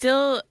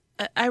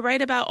I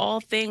write about all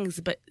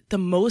things, but the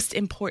most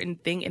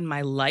important thing in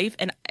my life,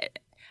 and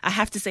I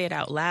have to say it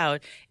out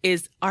loud,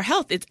 is our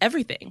health. It's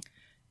everything.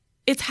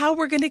 It's how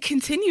we're going to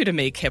continue to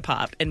make hip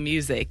hop and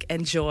music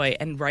and joy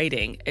and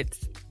writing.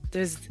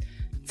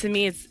 To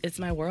me, it's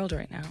my world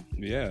right now.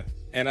 Yeah.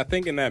 And I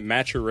think in that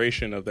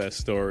maturation of that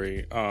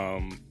story,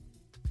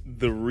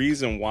 the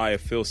reason why it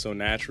feels so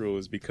natural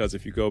is because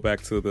if you go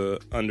back to the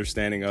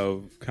understanding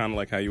of kind of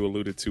like how you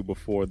alluded to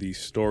before, the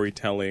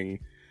storytelling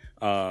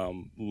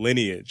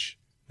lineage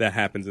that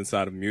happens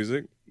inside of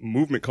music,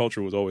 movement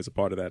culture was always a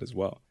part of that as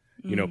well.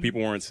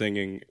 People weren't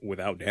singing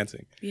without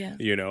dancing. Yeah.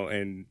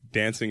 And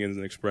dancing is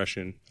an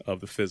expression of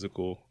the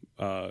physical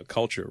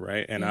culture,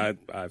 right? And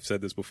I've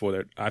said this before,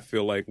 that I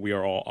feel like we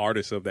are all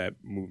artists of that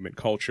movement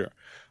culture.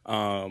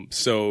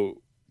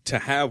 So to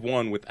have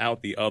one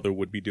without the other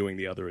would be doing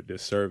the other a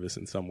disservice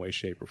in some way,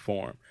 shape, or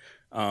form.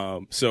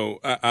 So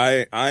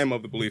I am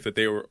of the belief that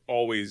they were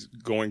always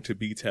going to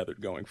be tethered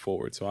going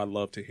forward. So I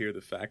love to hear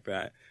the fact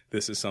that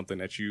this is something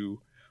that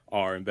you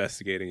are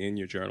investigating in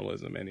your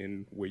journalism and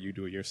in where you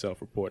do your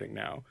self-reporting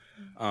now.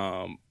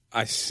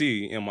 I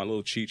see in my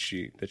little cheat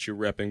sheet that you're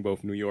repping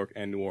both New York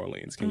and New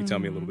Orleans. Can you tell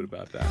me a little bit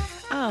about that?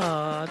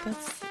 Oh,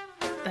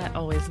 that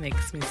always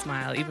makes me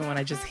smile, even when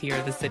I just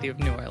hear the city of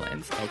New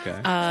Orleans. Okay.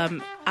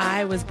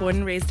 I was born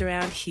and raised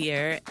around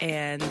here,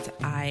 and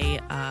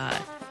I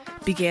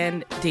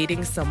began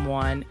dating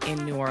someone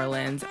in New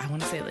Orleans, I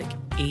want to say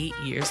 8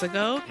 years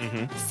ago.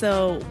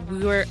 So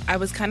I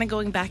was kind of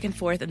going back and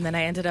forth, and then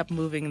I ended up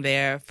moving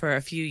there for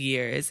a few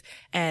years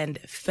and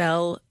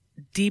fell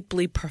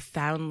deeply,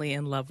 profoundly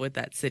in love with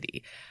that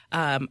city.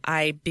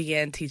 I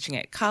began teaching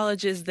at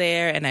colleges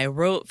there, and I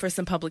wrote for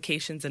some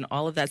publications and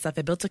all of that stuff.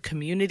 I built a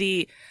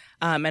community,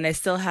 and I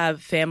still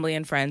have family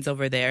and friends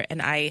over there.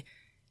 And I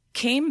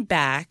came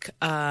back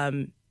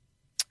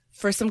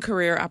for some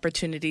career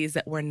opportunities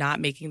that were not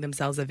making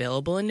themselves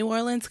available in New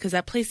Orleans, because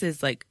that place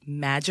is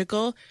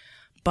magical,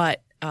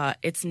 but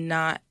it's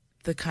not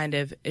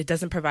it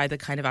doesn't provide the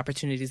kind of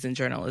opportunities in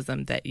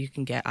journalism that you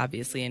can get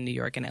obviously in New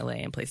York and LA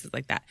and places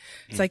like that.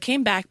 So I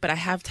came back, but I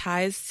have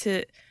ties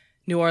to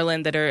New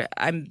Orleans they're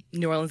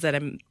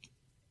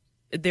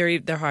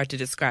hard to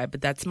describe,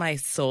 but that's my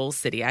soul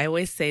city. I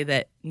always say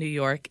that New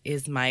York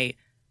is my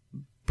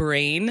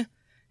brain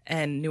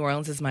and New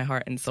Orleans is my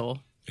heart and soul.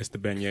 It's the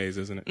beignets,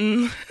 isn't it?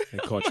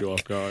 It caught you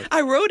off guard.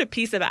 I wrote a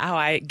piece about how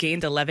I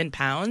gained 11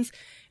 pounds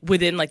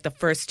within the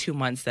first 2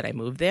 months that I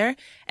moved there.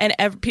 And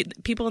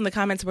people in the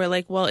comments were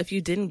like, well, if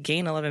you didn't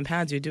gain 11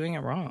 pounds, you're doing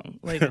it wrong.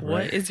 Right.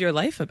 What is your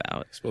life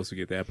about? You're supposed to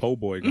get that po'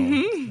 boy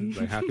going.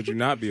 How could you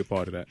not be a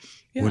part of that?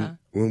 Yeah.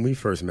 When we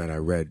first met, I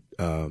read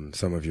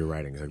some of your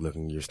writings,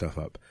 looking your stuff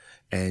up.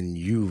 And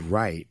you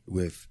write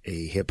with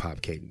a hip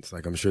hop cadence.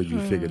 I'm sure you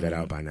figured that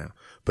out by now.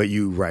 But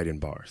you write in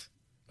bars.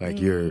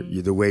 You're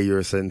the way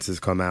your sentences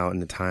come out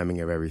and the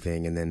timing of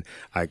everything. And then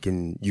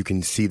you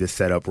can see the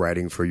setup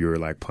writing for your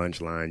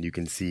punchline. You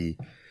can see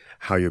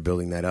how you're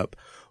building that up.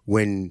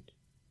 When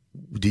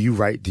do you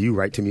write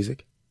to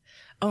music?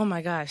 Oh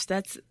my gosh,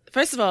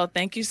 first of all,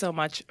 thank you so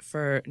much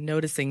for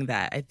noticing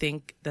that. I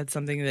think that's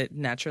something that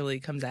naturally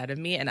comes out of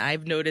me, and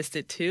I've noticed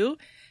it too,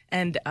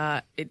 and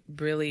it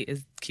really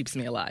keeps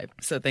me alive.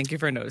 So thank you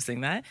for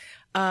noticing that.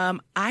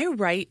 I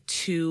write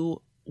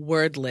to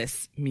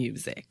wordless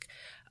music.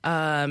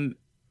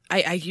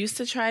 I used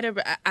to try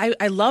to,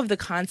 I love the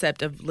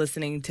concept of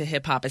listening to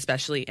hip hop,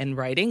 especially in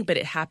writing, but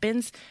it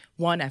happens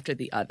one after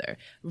the other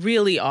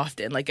really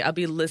often. Like I'll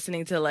be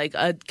listening to like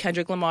a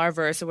Kendrick Lamar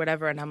verse or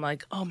whatever, and I'm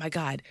like, oh my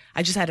God,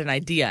 I just had an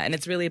idea. And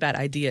it's really about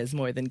ideas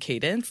more than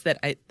cadence that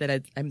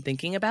I'm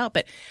thinking about.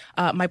 But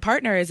my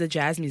partner is a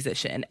jazz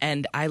musician,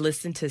 and I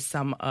listen to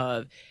some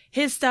of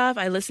his stuff.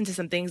 I listen to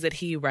some things that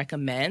he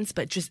recommends,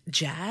 but just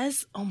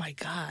jazz, oh my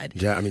God.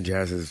 Yeah, I mean,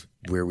 jazz is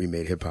where we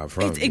made hip hop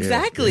from.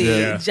 Exactly.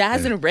 Yeah.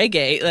 Jazz and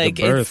reggae. Like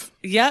The birth.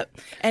 Yep.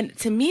 And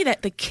to me,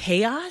 that the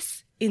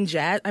chaos in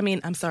jazz, I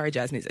mean, I'm sorry,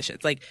 jazz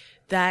musicians, like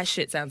that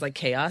shit sounds like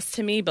chaos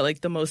to me, but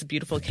like the most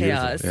beautiful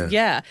chaos.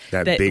 Yeah.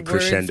 That big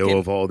crescendo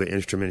of all the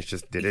instruments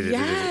just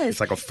Yes. It's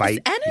like a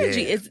fight. It's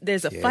energy. Yeah.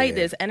 There's a fight,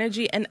 there's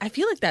energy. And I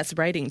feel like that's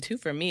writing too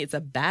for me. It's a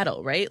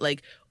battle, right?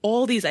 Like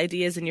all these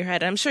ideas in your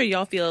head. And I'm sure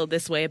y'all feel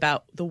this way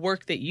about the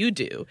work that you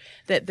do,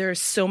 that there's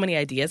so many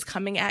ideas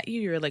coming at you.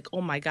 You're like,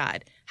 oh my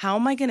God, how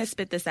am I going to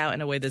spit this out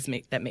in a way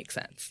that makes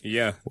sense?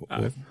 Yeah.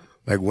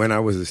 Like when I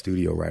was a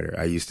studio writer,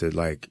 I used to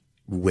like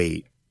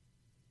wait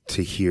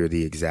to hear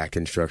the exact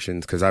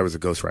instructions, because I was a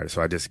ghostwriter,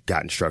 so I just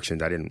got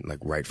instructions. I didn't like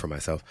write for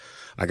myself.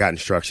 I got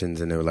instructions,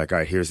 and they were like, "All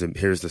right, here's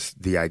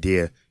the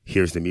idea,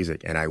 here's the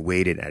music." And I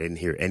waited. I didn't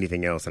hear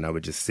anything else, and I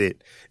would just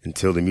sit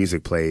until the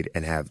music played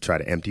and try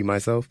to empty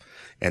myself,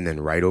 and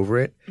then write over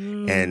it.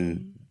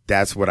 And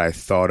that's what I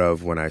thought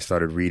of when I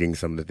started reading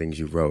some of the things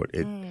you wrote.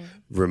 It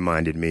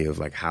reminded me of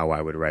like how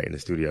I would write in the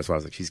studio. So I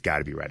was like, she's got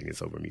to be writing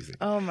this over music.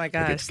 Oh my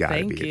gosh, like, it's got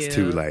to be. thank you. It's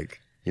too like,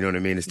 you know what I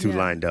mean? It's too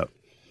lined up.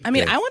 I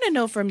mean, I want to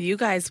know from you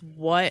guys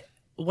what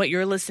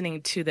you're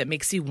listening to that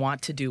makes you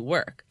want to do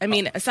work. I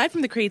mean, aside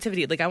from the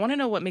creativity, like I want to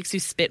know what makes you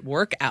spit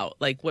work out,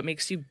 like what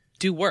makes you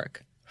do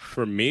work.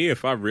 For me,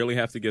 if I really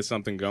have to get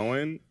something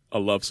going, a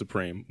Love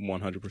Supreme,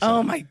 100%.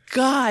 Oh my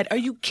God, are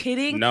you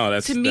kidding? No,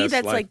 to me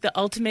that's like the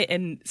ultimate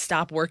in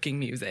stop working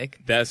music.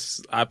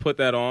 I put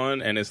that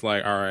on, and it's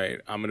like, all right,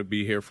 I'm gonna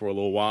be here for a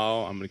little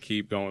while. I'm gonna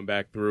keep going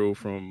back through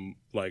from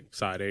like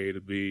side A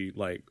to B,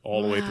 like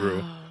all the way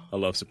through a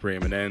Love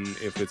Supreme. And then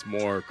if it's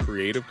more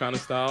creative kind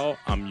of style,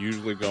 I'm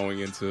usually going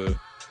into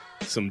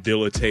some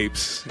Dilla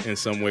tapes in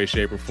some way,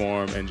 shape, or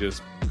form, and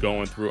just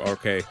going through,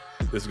 okay,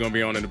 this is going to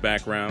be on in the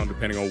background,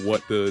 depending on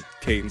what the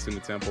cadence and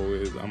the tempo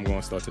is. I'm going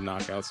to start to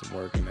knock out some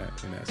work in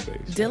that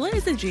space. Dilla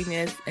is a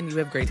genius, and you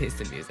have great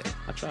taste in music.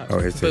 I try. Oh,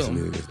 his taste in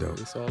music is dope.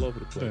 It's all over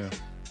the place. Yeah.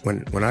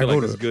 When I I feel go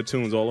like to there's good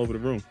tunes all over the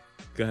room.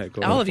 Go ahead.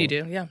 All of you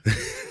do, yeah.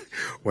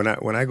 when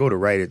I go to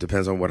write, it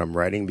depends on what I'm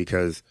writing,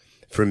 because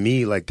for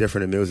me, like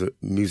different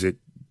music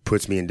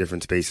puts me in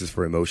different spaces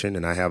for emotion,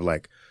 and I have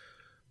like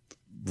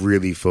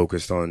really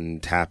focused on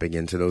tapping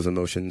into those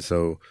emotions.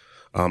 So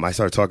I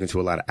started talking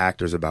to a lot of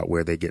actors about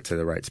where they get to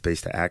the right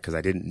space to act, because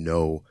I didn't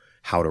know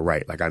how to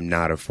write. Like I'm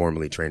not a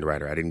formally trained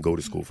writer. I didn't go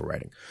to school for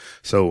writing.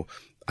 So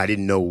I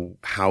didn't know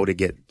how to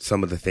get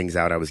some of the things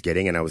out I was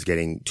getting, and I was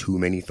getting too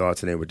many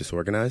thoughts and they were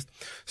disorganized.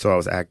 So I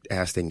was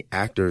asking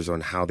actors on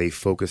how they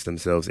focus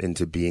themselves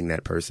into being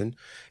that person.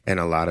 And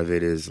a lot of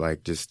it is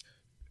like just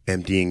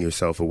emptying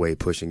yourself away,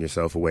 pushing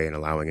yourself away, and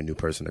allowing a new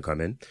person to come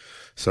in.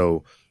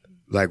 So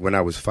like when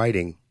I was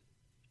fighting,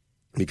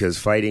 because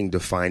fighting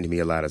defined me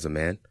a lot as a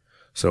man.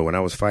 So when I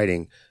was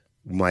fighting,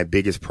 my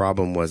biggest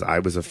problem was I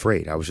was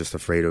afraid. I was just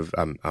afraid of,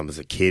 I was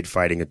a kid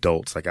fighting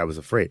adults. Like I was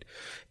afraid.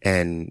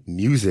 And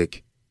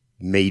music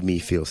made me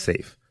feel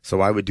safe.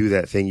 So I would do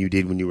that thing you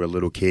did when you were a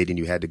little kid and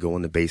you had to go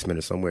in the basement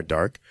or somewhere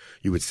dark.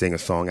 You would sing a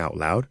song out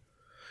loud.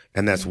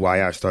 And that's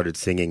why I started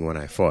singing when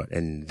I fought.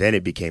 And then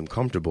it became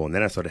comfortable. And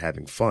then I started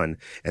having fun.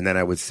 And then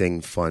I would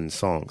sing fun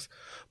songs.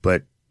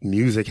 But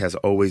music has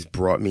always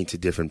brought me to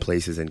different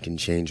places and can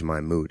change my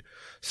mood.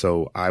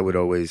 So I would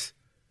always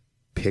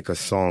pick a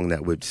song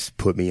that would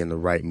put me in the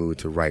right mood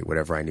to write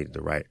whatever I needed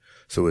to write.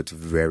 So it's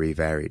very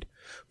varied.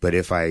 But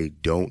if I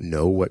don't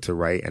know what to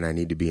write and I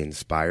need to be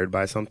inspired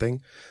by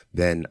something,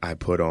 then I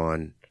put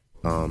on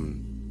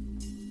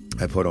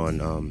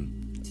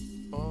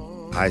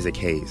Isaac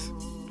Hayes.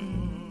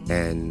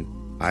 And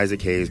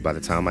Isaac Hayes, by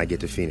the time I get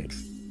to Phoenix,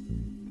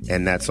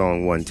 and that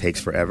song one takes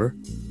forever,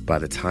 by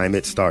the time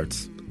it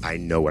starts, I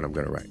know what I'm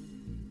going to write.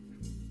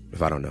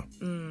 If I don't know.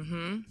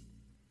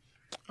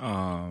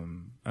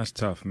 That's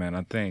tough, man.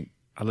 I think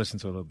I listen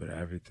to a little bit of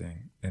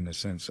everything in the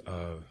sense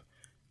of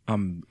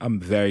I'm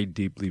very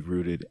deeply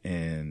rooted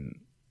in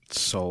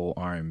soul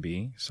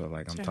R&B. So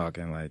like I'm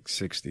talking like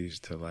 60s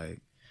to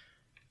like,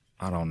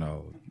 I don't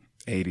know,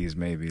 80s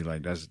maybe.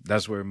 Like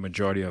that's where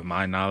majority of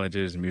my knowledge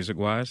is music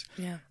wise.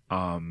 Yeah.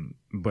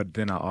 But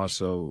then I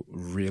also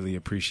really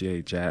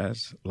appreciate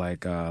jazz.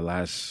 Like on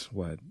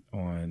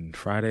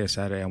Friday or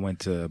Saturday I went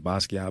to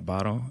Basquiat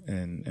Bottle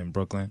in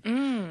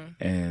Brooklyn.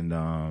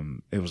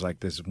 And it was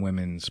like this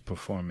women's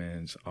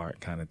performance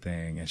art kind of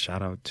thing. And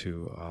shout out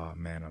to,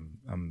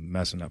 I'm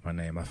messing up her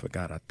name. I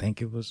forgot. I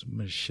think it was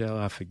Michelle.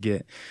 I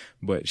forget.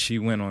 But she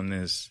went on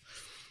this.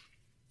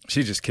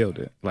 She just killed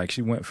it. Like,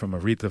 she went from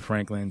Aretha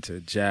Franklin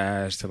to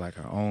jazz to like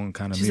her own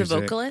kind of music. She's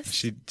a vocalist?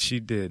 She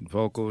did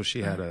vocals.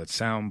 She had a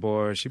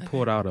soundboard. She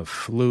pulled out a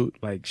flute.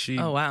 Like,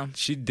 oh, wow.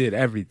 She did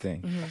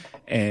everything. Mm-hmm.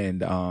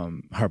 And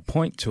her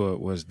point to it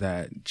was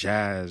that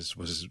jazz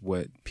was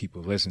what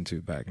people listened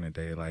to back in the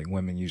day. Like,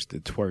 women used to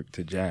twerk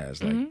to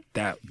jazz. Like,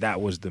 that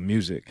was the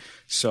music.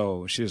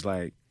 So she was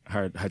like,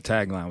 her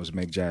tagline was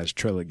 "Make Jazz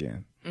Trill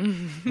Again."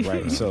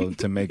 Right. So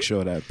to make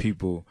sure that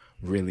people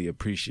really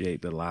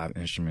appreciate the live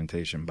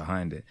instrumentation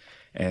behind it.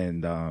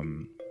 And I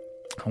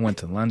went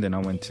to London. I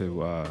went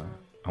to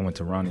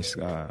Ronnie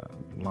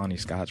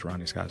Scott's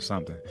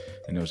something,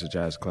 and there was a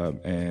jazz club,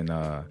 and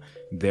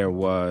there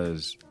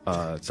was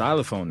a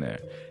xylophone there.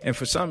 And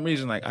for some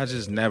reason, like, I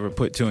just never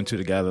put two and two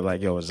together.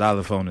 Like, yo, a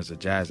xylophone is a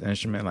jazz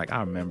instrument. Like,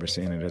 I remember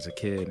seeing it as a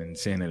kid and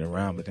seeing it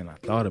around, but then I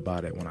thought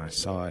about it when I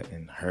saw it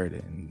and heard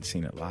it and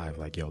seen it live.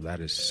 Like, yo,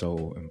 that is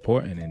so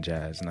important in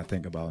jazz. And I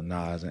think about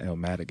Nas and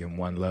Illmatic and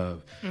One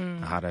Love,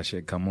 and how that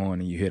shit come on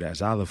and you hear that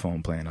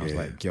xylophone playing. I was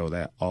like, yo,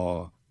 that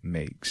all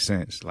makes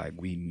sense. Like,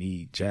 we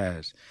need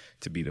jazz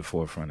to be the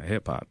forefront of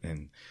hip hop.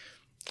 And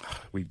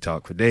we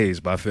talk for days,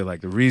 but I feel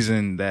like the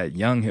reason that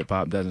young hip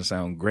hop doesn't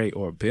sound great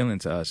or appealing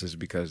to us is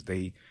because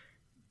they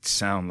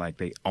sound like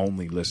they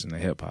only listen to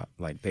hip hop.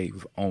 Like,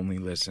 they've only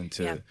listened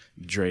to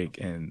Drake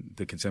and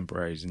the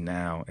contemporaries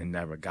now and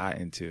never got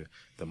into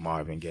the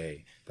Marvin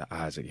Gaye, the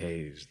Isaac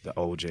Hayes, the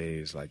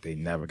OJs. Like, they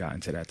never got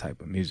into that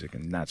type of music,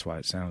 and that's why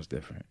it sounds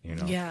different, you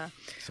know? Yeah.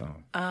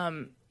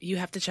 So, you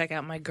have to check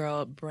out my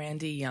girl,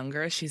 Brandy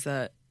Younger. She's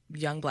a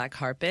young black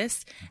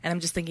harpist, and I'm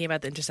just thinking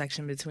about the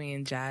intersection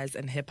between jazz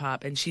and hip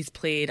hop, and she's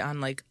played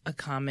on like a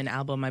Common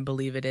album, I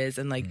believe it is,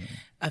 and like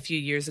a few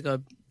years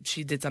ago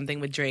she did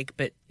something with Drake,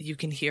 but you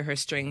can hear her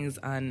strings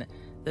on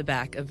the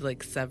back of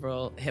like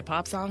several hip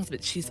hop songs.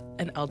 But she's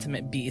an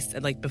ultimate beast,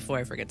 and like, before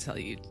I forget to tell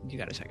you, you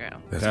got to check her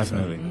out. That's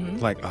definitely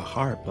like a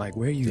harp. Like,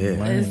 where you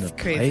learning to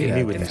crazy.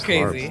 play that? It's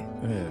crazy.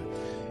 Yeah.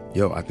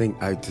 Yo, I think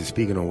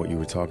speaking on what you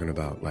were talking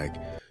about, like,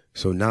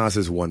 so Nas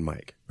is one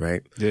mic,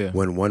 right? Yeah.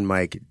 When one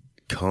mic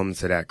comes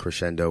to that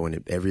crescendo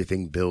and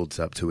everything builds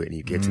up to it and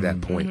you get to that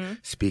point,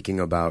 speaking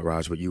about,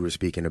 Raj, what you were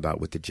speaking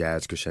about with the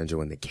jazz crescendo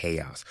and the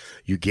chaos,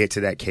 you get to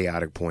that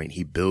chaotic point,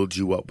 he builds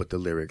you up with the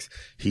lyrics,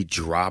 he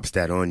drops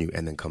that on you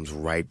and then comes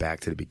right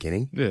back to the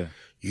beginning. Yeah.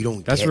 You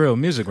don't That's real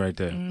music right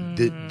there.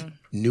 The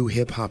new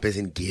hip hop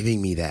isn't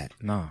giving me that.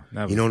 No,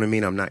 never. You know what I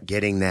mean? I'm not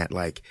getting that,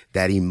 like,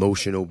 that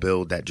emotional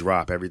build, that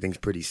drop. Everything's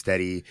pretty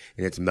steady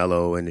and it's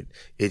mellow, and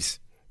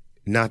it's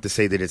not to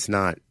say that it's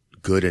not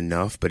good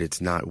enough, but it's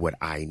not what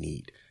I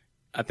need.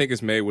 I think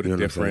it's made with a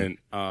different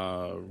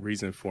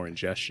reason for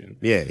ingestion.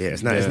 Yeah.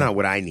 It's not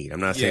what I need.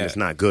 I'm not saying it's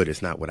not good.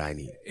 It's not what I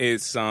need.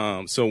 It's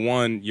so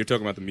one, you're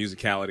talking about the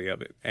musicality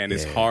of it, and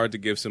it's hard to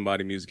give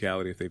somebody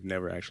musicality if they've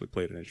never actually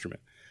played an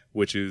instrument,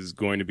 which is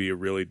going to be a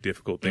really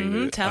difficult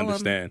thing to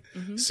understand.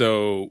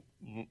 So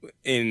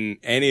in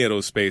any of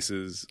those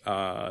spaces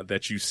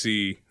that you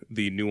see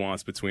the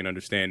nuance between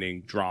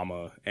understanding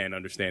drama and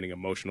understanding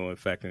emotional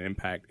effect and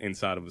impact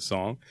inside of a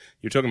song,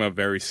 you're talking about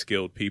very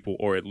skilled people,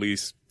 or at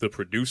least the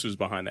producers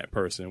behind that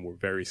person were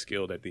very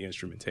skilled at the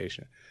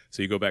instrumentation.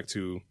 So you go back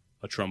to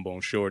a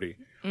trombone shorty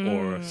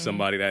or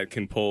somebody that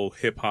can pull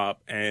hip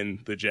hop and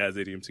the jazz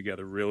idiom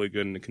together really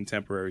good in the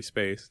contemporary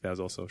space. That was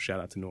also shout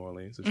out to New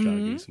Orleans. Let's try to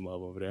give you some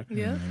love over there.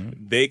 Yeah.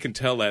 They can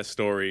tell that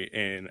story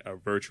in a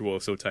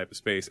virtuoso type of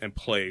space and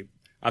play.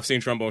 I've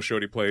seen trombone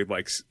shorty play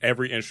like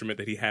every instrument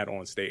that he had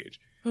on stage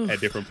at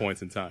different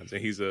points in times.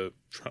 And he's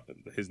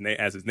his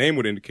name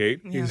would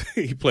indicate,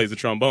 he plays the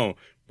trombone,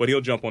 but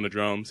he'll jump on the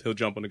drums, he'll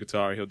jump on the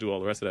guitar, he'll do all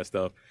the rest of that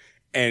stuff.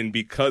 And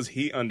because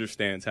he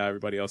understands how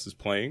everybody else is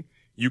playing,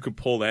 you could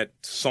pull that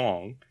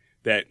song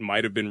that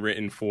might have been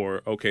written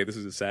for, okay, this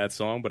is a sad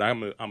song, but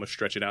I'm gonna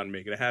stretch it out and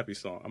make it a happy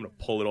song. I'm gonna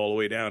pull it all the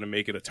way down and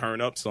make it a turn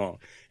up song.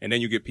 And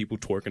then you get people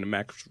twerking the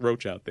Max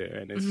Roach out there,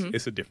 and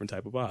it's a different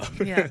type of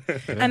vibe. Yeah.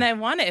 And I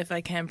want to, if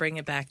I can, bring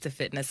it back to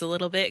fitness a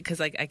little bit, because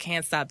like I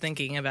can't stop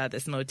thinking about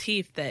this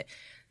motif that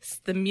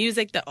the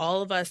music that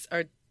all of us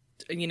are,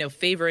 you know,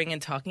 favoring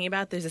and talking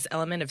about, there's this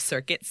element of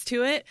circuits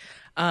to it.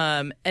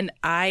 And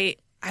I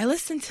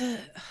listen to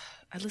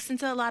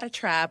a lot of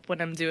trap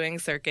when I'm doing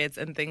circuits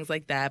and things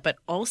like that, but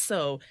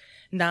also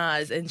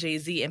Nas and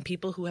Jay-Z and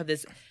people who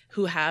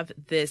have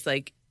this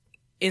like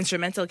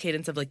instrumental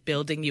cadence of like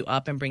building you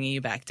up and bringing you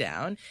back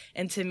down.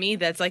 And to me,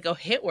 that's like a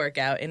hit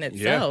workout in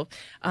itself.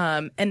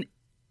 Yeah. And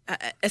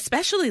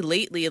especially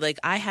lately, like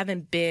I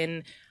haven't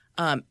been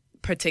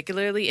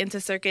particularly into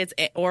circuits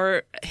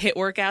or hit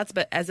workouts,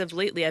 but as of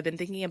lately, I've been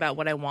thinking about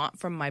what I want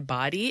from my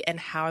body and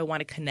how I want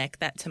to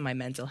connect that to my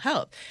mental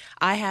health.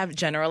 I have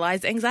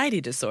generalized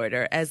anxiety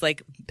disorder, as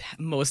like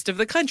most of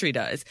the country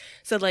does.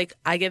 So like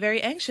I get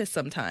very anxious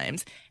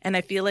sometimes, and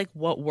I feel like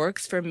what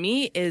works for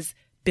me is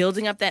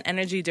building up that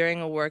energy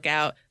during a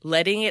workout,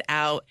 letting it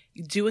out,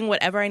 doing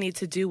whatever I need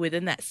to do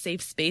within that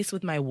safe space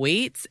with my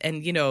weights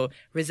and,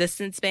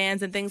 resistance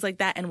bands and things like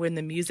that. And when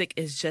the music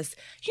is just,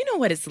 you know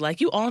what it's like.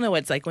 You all know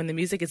what it's like when the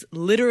music is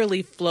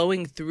literally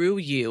flowing through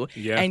you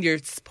and you're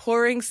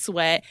pouring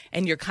sweat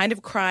and you're kind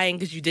of crying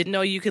because you didn't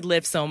know you could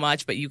lift so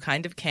much, but you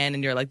kind of can.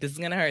 And you're like, this is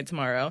going to hurt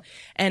tomorrow.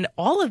 And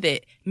all of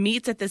it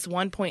meets at this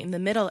one point in the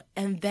middle.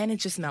 And then it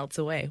just melts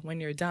away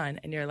when you're done.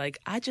 And you're like,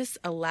 I just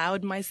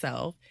allowed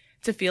myself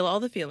to feel all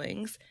the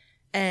feelings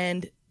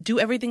and do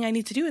everything I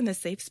need to do in the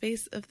safe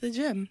space of the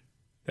gym.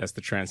 That's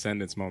the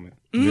transcendence moment.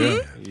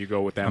 Yeah. You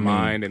go with that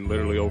mind and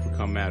literally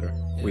overcome matter.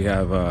 We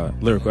have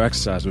lyrical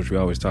exercise, which we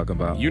always talk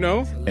about.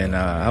 And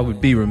I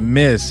would be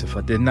remiss if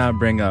I did not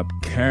bring up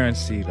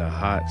Currency, the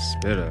hot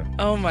spitter.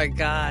 Oh, my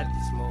God.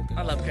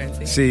 I love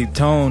Currency. See,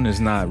 Tone is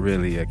not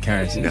really a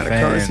Currency fan. Not a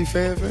Currency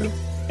fan, fam?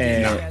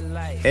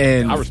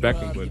 And I respect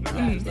him,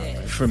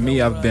 but for me,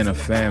 I've been a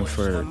fan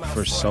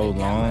for so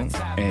long,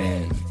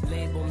 and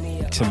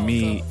to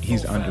me,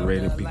 he's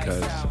underrated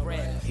because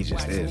he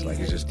just is. Like,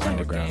 he's just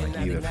underground. Like,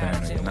 you're either a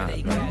fan or you're not.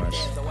 Very much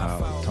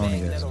how Tony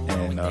is.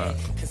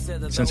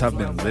 And since I've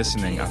been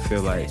listening, I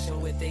feel like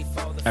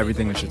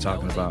everything that you're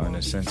talking about in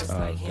the sense of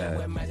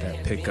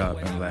that pick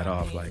up and let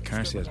off, like,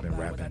 Currency has been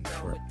rapping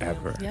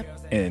forever. Yep.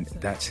 And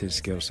that's his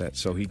skill set.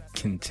 So he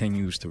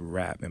continues to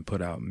rap and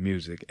put out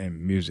music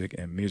and music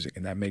and music,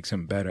 and that makes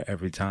him better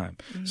every time.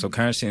 So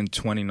Currency in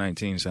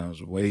 2019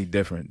 sounds way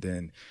different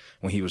than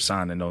when he was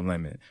signed to No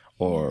Limit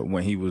or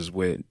when he was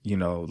with,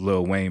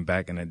 Lil Wayne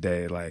back in the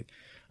day. Like,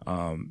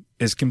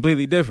 it's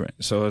completely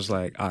different. So it's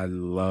like, I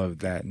love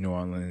that New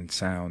Orleans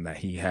sound that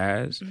he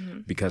has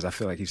because I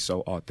feel like he's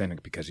so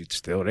authentic because he's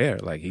still there.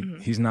 Like,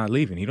 he's not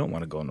leaving. He don't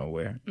want to go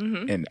nowhere.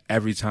 And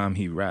every time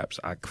he raps,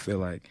 I feel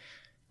like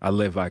I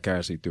live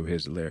vicariously through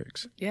his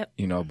lyrics. Yep.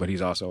 But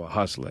he's also a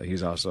hustler.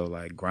 He's also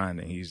like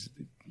grinding. You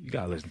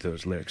gotta listen to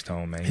his lyrics,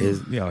 Tone, man. He's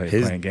out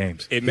here playing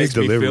games. It makes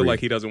me feel like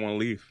he doesn't want to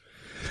leave.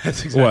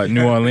 That's exactly what,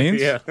 New Orleans?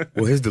 Yeah.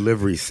 Well, his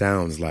delivery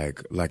sounds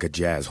like a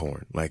jazz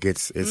horn. Like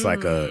it's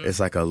like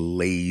a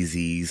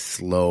lazy,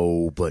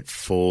 slow, but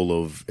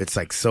full of. It's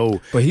like so.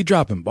 But he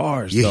dropping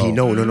bars. Yeah,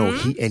 though. no.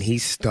 He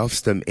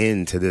stuffs them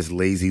into this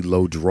lazy,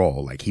 low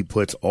drawl. Like, he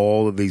puts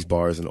all of these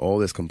bars and all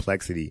this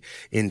complexity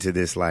into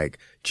this, like,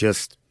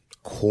 just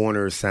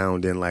corner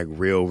sounding, like,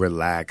 real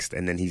relaxed,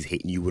 and then he's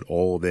hitting you with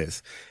all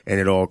this,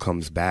 and it all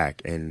comes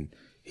back. And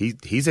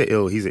he's an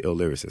ill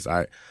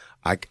lyricist.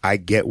 I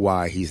get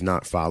why he's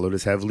not followed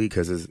as heavily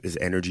because his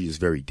energy is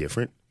very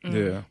different.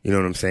 Yeah. You know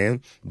what I'm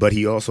saying? But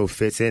he also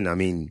fits in. I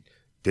mean,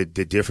 the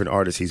different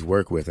artists he's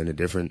worked with and the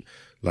different,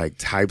 like,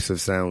 types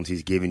of sounds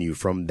he's giving you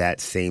from that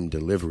same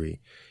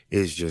delivery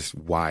is just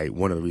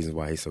one of the reasons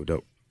why he's so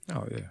dope.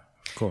 Oh, yeah.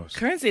 Of course.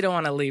 Currency don't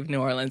want to leave New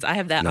Orleans. I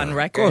have that on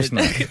record. Of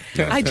course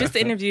not. I just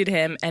interviewed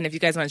him, and if you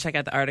guys want to check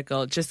out the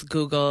article, just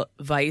Google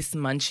Vice,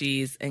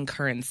 Munchies, and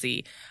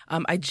Currency.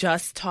 I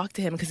just talked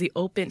to him because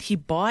he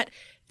bought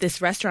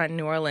this restaurant in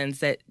New Orleans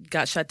that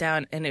got shut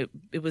down, and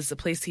it was a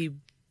place he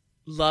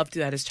loved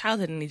throughout his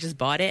childhood, and he just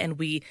bought it, and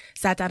we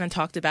sat down and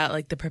talked about,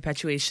 like, the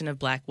perpetuation of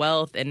Black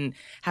wealth and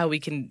how we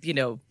can,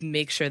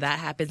 make sure that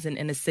happens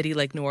in a city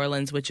like New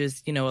Orleans, which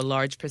is, a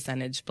large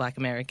percentage Black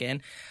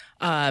American.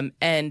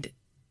 And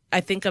I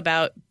think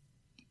about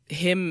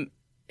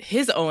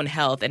his own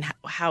health and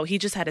how he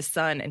just had a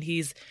son, and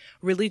he's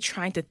really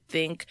trying to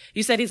think.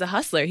 You said he's a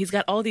hustler. He's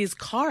got all these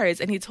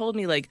cars, and he told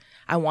me, like,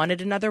 I wanted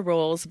another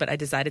Rolls, but I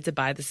decided to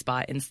buy the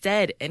Spot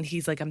instead. And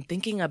he's like, I'm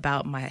thinking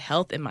about my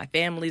health and my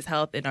family's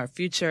health and our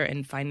future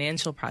and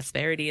financial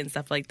prosperity and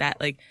stuff like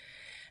that. Like,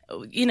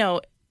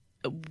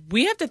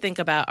 we have to think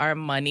about our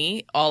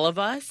money, all of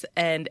us,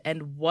 and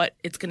what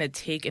it's going to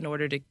take in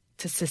order to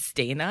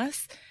sustain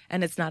us.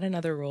 And it's not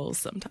another Rolls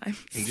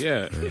sometimes.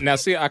 Yeah. Now,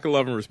 see, I can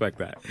love and respect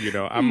that.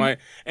 I might,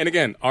 and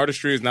again,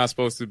 artistry is not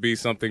supposed to be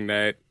something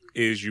that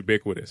is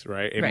ubiquitous,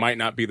 right? It might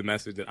not be the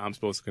message that I'm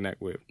supposed to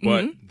connect with,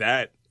 but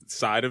that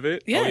side of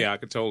it, I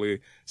could totally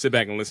sit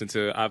back and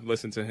I've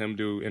listened to him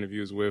do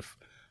interviews with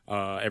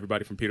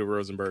everybody from Peter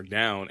Rosenberg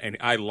down, and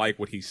I like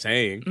what he's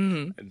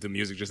saying. The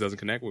music just doesn't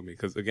connect with me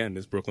because, again,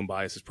 this Brooklyn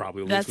bias is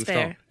probably a little too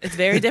strong. It's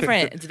very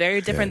different. It's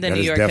very different than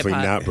New York hip-hop.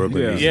 Definitely not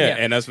Brooklyn music. Yeah,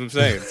 and that's what I'm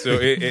saying. So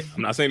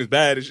I'm not saying it's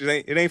bad.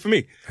 It ain't for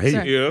me.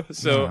 Hey.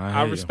 So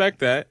I respect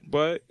that,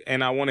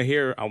 and I want to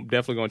hear. I'm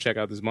definitely going to check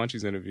out this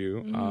Munchies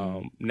interview.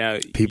 Now,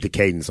 peep the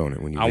cadence on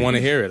it when you. I want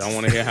to hear it. I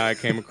want to hear how it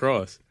came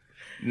across.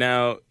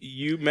 Now,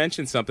 you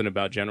mentioned something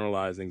about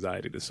generalized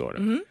anxiety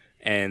disorder.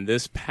 And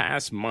this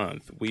past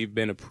month, we've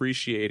been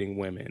appreciating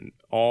women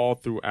all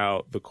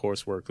throughout the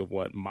coursework of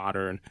what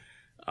modern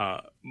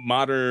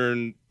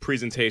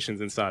presentations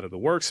inside of the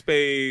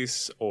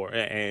workspace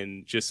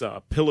and just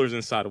pillars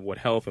inside of what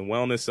health and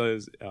wellness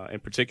is in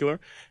particular.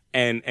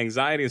 And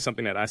anxiety is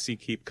something that I see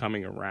keep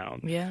coming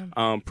around. Yeah.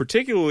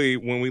 Particularly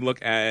when we look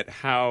at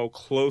how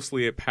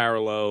closely it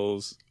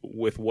parallels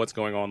with what's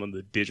going on in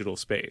the digital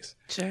space.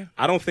 Sure.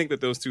 I don't think that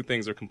those two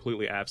things are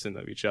completely absent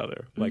of each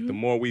other. Like, the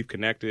more we've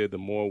connected, the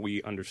more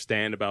we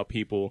understand about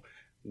people,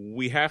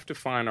 we have to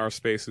find our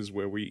spaces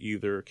where we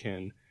either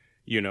can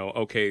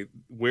okay,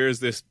 where's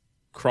this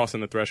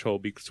crossing the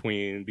threshold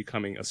between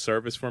becoming a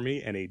service for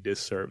me and a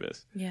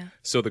disservice? Yeah.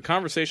 So the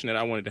conversation that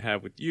I wanted to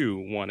have with you,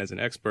 one, as an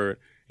expert,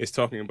 is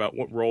talking about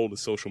what role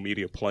does social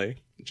media play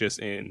just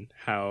in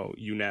how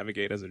you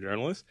navigate as a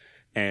journalist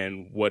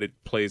and what it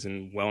plays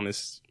in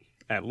wellness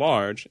at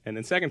large. And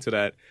then second to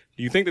that,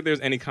 do you think that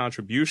there's any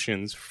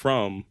contributions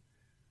from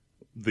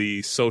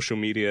the social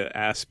media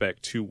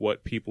aspect to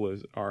what people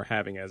are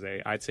having as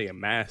I'd say a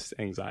mass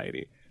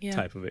anxiety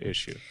type of an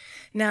issue?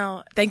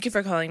 Now, thank you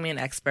for calling me an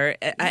expert.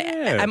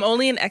 I'm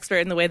only an expert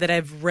in the way that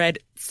I've read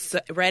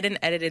and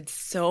edited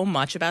so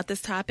much about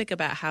this topic,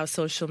 about how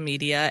social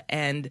media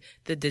and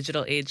the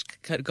digital age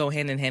could go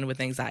hand in hand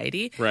with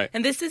anxiety. Right.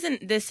 And this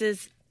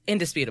is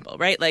indisputable,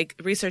 right? Like,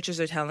 researchers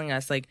are telling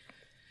us, like,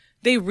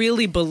 they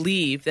really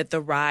believe that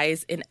the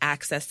rise in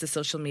access to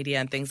social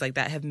media and things like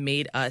that have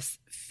made us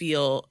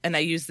feel, and I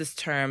use this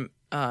term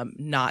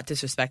not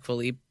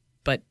disrespectfully,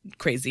 but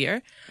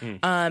crazier.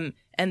 And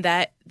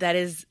that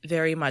is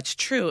very much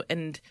true.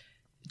 And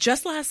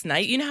just last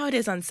night, you know how it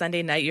is on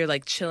Sunday night, you're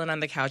like chilling on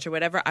the couch or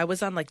whatever. I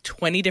was on like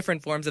 20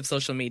 different forms of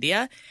social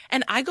media,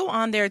 and I go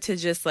on there to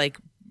just like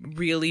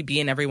really be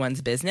in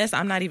everyone's business.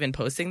 I'm not even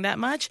posting that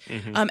much.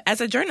 As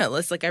a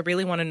journalist, like, I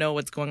really want to know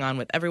what's going on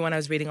with everyone. I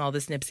was reading all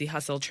this Nipsey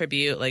Hussle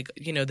tribute, like,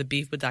 the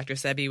beef with Dr.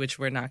 Sebi, which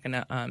we're not going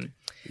to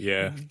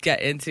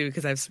get into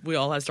because we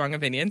all have strong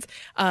opinions.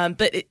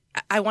 But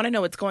I want to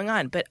know what's going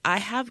on. But I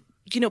have,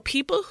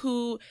 people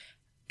who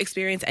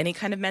experience any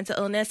kind of mental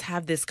illness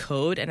have this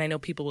code, and I know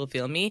people will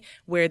feel me,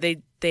 where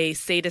they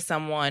say to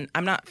someone,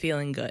 I'm not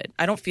feeling good.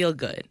 I don't feel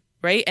good.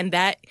 Right. And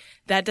that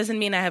doesn't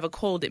mean I have a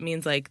cold. It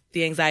means like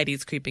the anxiety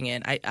is creeping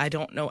in. I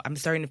don't know. I'm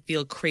starting to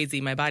feel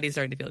crazy. My body's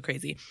starting to feel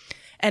crazy.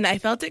 And I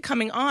felt it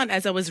coming on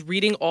as I was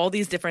reading all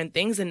these different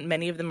things, and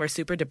many of them were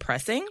super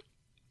depressing.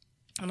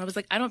 And I was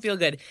like, I don't feel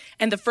good.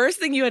 And the first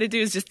thing you had to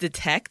do is just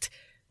detect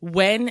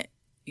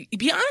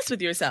be honest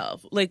with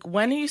yourself. Like,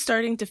 when are you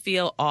starting to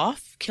feel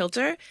off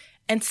kilter?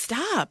 And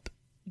stop.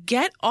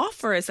 Get off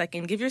for a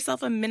second. Give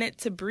yourself a minute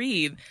to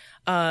breathe.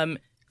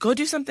 Go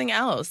do something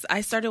else.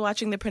 I started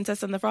watching The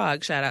Princess and the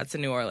Frog. Shout out to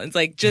New Orleans.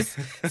 Like, just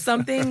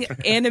something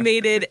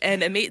animated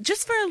and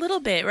just for a little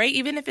bit, right?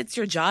 Even if it's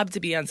your job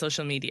to be on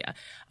social media.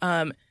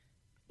 I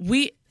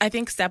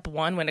think step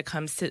one when it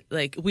comes to,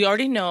 like, we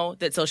already know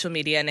that social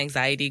media and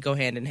anxiety go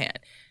hand in hand.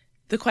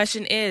 The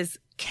question is,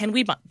 can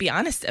we be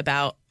honest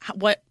about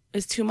what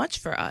is too much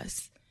for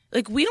us?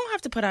 Like, we don't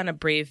have to put on a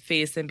brave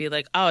face and be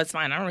like, oh, it's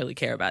fine. I don't really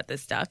care about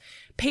this stuff.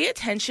 Pay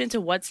attention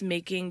to what's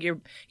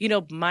making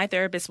my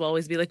therapist will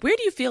always be like, where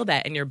do you feel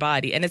that in your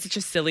body? And it's such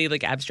a silly,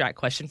 like, abstract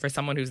question for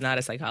someone who's not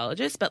a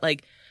psychologist. But,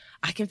 like,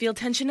 I can feel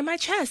tension in my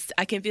chest.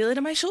 I can feel it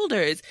in my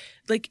shoulders.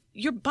 Like,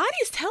 your body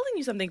is telling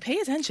you something. Pay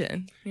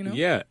attention,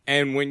 Yeah.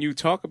 And when you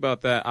talk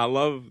about that, I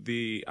love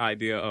the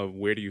idea of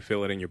where do you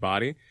feel it in your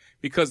body,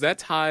 because that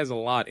ties a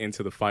lot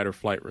into the fight or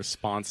flight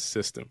response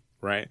system,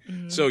 right?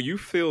 Mm-hmm. So you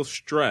feel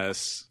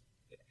stress.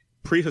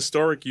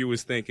 Prehistoric you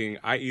was thinking,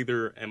 I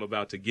either am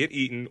about to get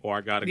eaten or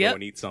I got to go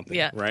and eat something,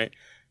 right?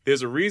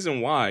 There's a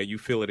reason why you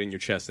feel it in your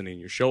chest and in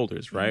your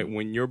shoulders, right? Mm-hmm.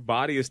 When your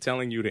body is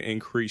telling you to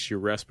increase your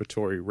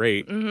respiratory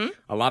rate,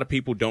 a lot of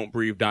people don't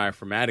breathe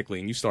diaphragmatically,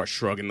 and you start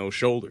shrugging those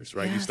shoulders,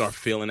 right? Yes. You start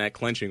feeling that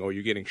clenching, or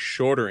you're getting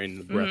shorter in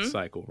the breath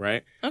cycle,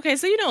 right? Okay,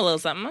 so you know a little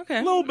something. Okay.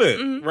 A little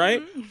bit,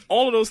 right?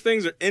 All of those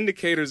things are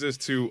indicators as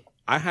to,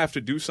 I have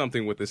to do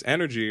something with this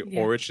energy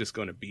or it's just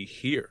going to be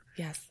here.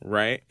 Yes.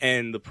 Right?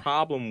 And the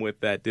problem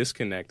with that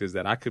disconnect is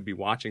that I could be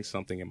watching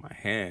something in my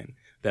hand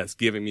that's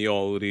giving me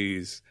all of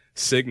these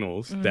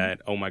signals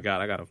that, oh my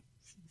God, I got to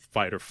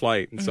fight or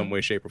flight in some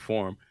way, shape, or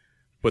form.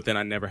 But then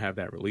I never have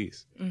that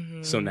release.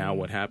 So now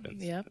what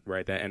happens? Yep.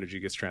 Right? That energy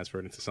gets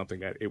transferred into something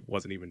that it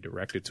wasn't even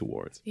directed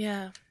towards.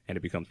 Yeah. And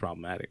it becomes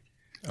problematic.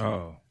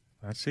 Oh.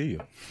 I see you.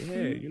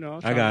 Yeah,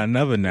 I got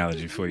another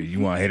analogy for you. You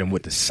want to hit him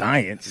with the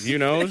science.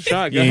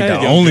 Shot. You ain't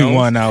the only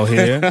one out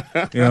here.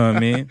 You know what I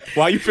mean?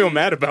 Why you feel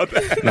mad about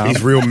that? No,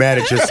 he's real mad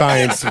at your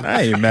science.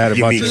 I ain't mad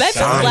about your Let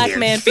science. the black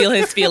man feel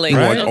his feelings.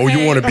 Right. Okay. Oh,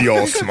 you want to be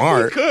all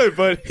smart. He could,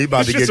 but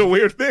it's just a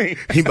weird thing.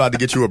 He about to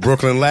get you a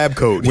Brooklyn lab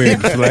coat.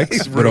 Weird flex,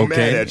 he's but real okay.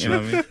 mad at you. You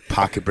know what I mean?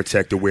 Pocket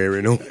protector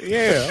wearing them.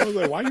 Yeah, I was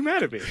like, why you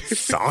mad at me?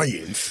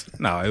 Science.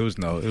 No, it was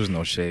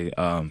no shade.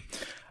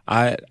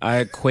 I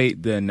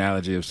equate the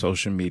analogy of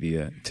social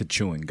media to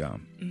chewing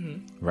gum,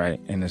 right?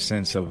 In the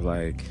sense of,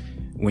 like,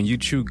 when you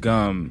chew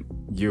gum,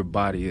 your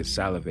body is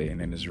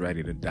salivating and is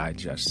ready to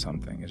digest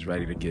something. It's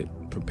ready to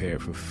get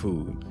prepared for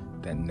food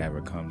that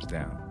never comes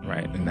down,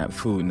 right? And that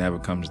food never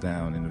comes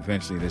down, and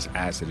eventually this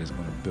acid is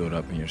going to build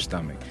up in your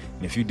stomach.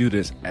 And if you do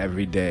this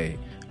every day,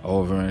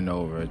 over and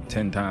over,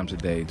 10 times a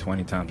day,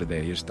 20 times a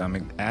day, your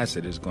stomach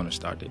acid is going to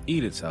start to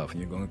eat itself, and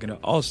you're going to get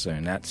an ulcer.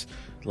 And that's,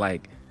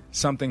 like,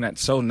 something that's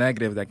so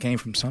negative that came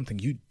from something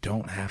you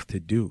don't have to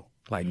do.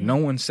 Like, no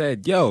one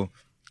said, yo,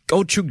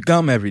 go chew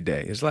gum every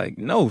day. It's like,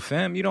 no,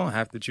 fam, you don't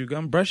have to chew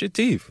gum. Brush your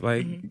teeth.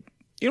 Like, you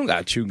don't got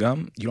to chew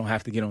gum. You don't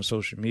have to get on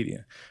social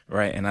media,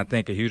 right? And I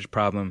think a huge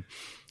problem,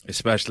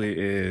 especially,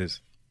 is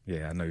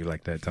Yeah, I know you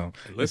like that, Tom.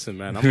 Listen,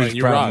 man, I'm Huge letting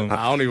you problem. rock.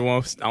 I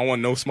don't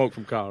want no smoke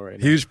from Kyle right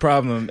now. Huge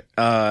problem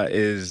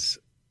is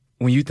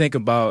when you think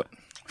about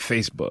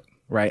Facebook,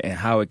 right, and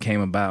how it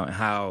came about and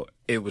how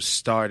it was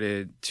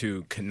started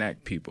to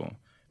connect people,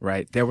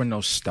 right? There were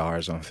no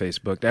stars on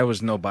Facebook. There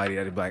was nobody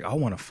that'd be like, I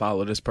want to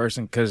follow this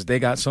person because they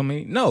got so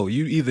many. No,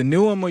 you either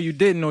knew them or you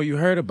didn't, or you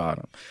heard about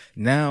them.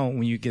 Now,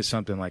 when you get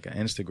something like an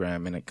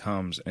Instagram and it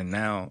comes, and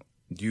now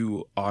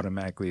you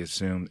automatically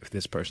assume if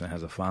this person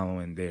has a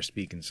following, they're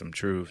speaking some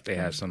truth, they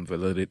have some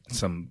validity.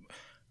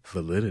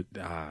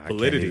 I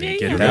can't even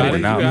get that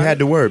one out. You had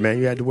the word, man.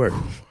 You had the word.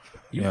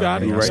 You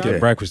got it. I right skipped there.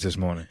 breakfast this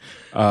morning.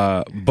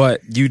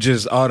 But you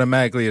just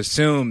automatically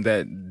assume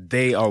that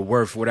they are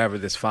worth whatever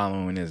this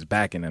following is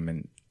backing them,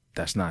 and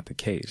that's not the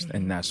case.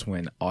 And that's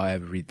when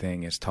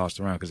everything is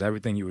tossed around, because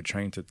everything you were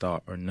trained to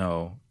thought or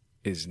know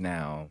is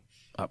now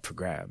up for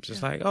grabs.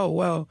 It's like, oh,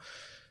 well,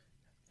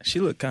 she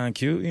looked kind of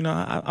cute. You know,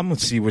 I'm going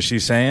to see what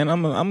she's saying.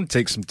 I'm going to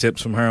take some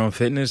tips from her on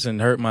fitness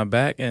and hurt my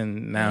back,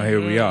 and now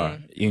here we are.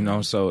 You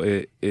know, so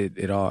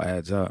it all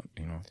adds up,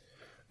 you know.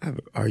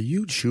 Are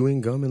you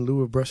chewing gum in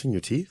lieu of brushing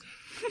your teeth?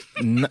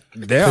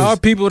 There are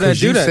people that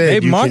do that.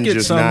 They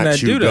market some that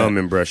do that. You can just not chew gum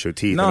and brush your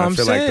teeth. No, and I I'm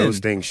feel saying, like those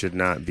things should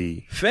not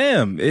be.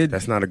 Fam,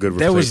 That's not a good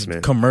there was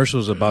replacement.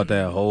 commercials about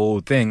that whole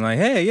thing. Like,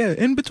 hey, yeah,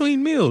 in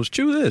between meals,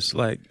 chew this.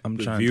 Like, I'm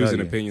The trying to views tell and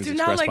you. opinions Do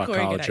not expressed like by Corey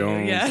Kyle get at you,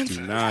 Jones yeah.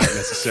 do not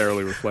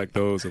necessarily reflect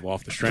those of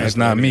Off the Strand. That's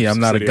not me. I'm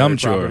not a gum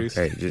chewer.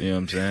 Hey, You know what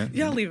I'm saying?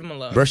 Y'all leave him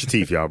alone. brush your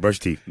teeth, y'all.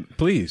 Brush your teeth.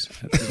 Please.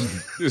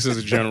 This is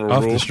a general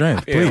Off rule. the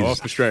strength, Yeah, please.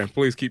 off the strand.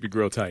 Please keep your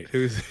grill tight.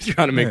 Who's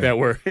trying to make that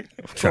work?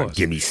 Trying to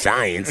give me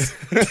science.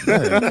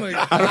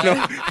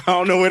 I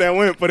don't know where that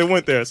went, but it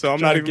went there, so I'm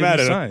not even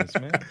mad at him. Science,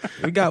 man.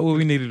 We got what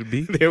we needed to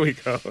be. There we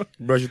go.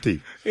 Brush your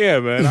teeth.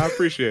 Yeah, man, I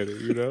appreciate it.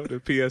 You know, the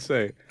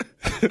PSA.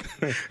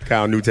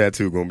 Kyle, new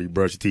tattoo gonna be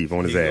brush your teeth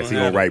on his ass. He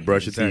gonna write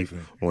brush your teeth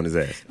on his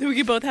ass. We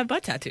could both have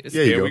butt tattoos.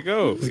 Yeah, There we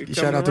go.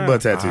 Shout out to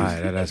butt tattoos. All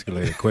right, that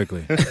escalated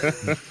quickly.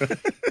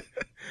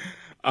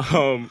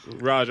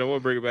 Raj, I want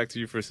to bring it back to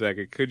you for a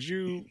second. Could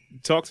you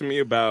talk to me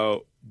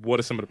about what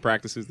are some of the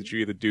practices that you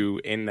either do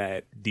in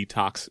that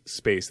detox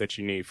space that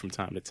you need from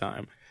time to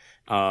time?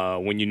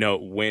 When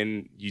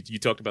you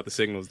talked about the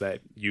signals that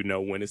you know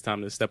when it's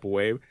time to step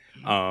away,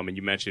 and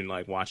you mentioned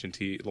like watching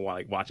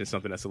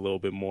something that's a little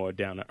bit more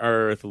down to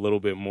earth, a little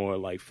bit more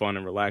like fun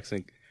and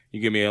relaxing. You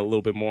give me a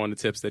little bit more on the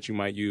tips that you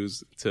might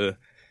use to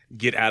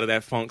get out of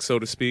that funk, so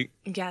to speak.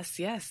 Yes,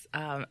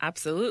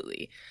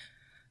 absolutely.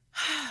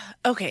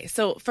 Okay,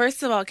 so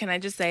first of all, can I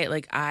just say,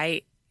 like,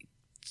 I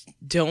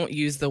don't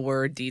use the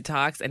word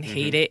detox and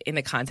hate it in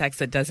a context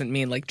that doesn't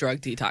mean like drug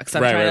detox. So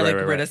I'm trying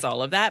to rid us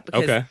all of that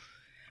because,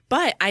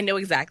 but I know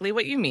exactly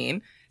what you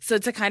mean. So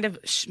to kind of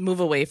move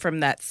away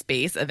from that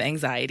space of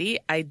anxiety,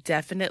 I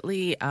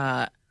definitely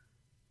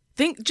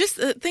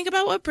think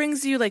about what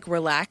brings you like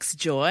relaxed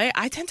joy.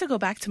 I tend to go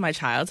back to my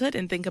childhood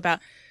and think about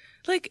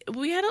like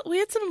we had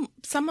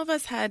some of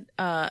us had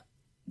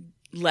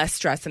less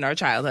stress in our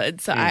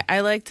childhood. So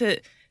I like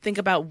to think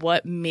about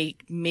what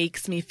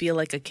makes me feel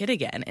like a kid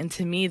again. And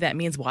to me, that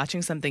means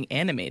watching something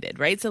animated,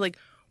 right? So like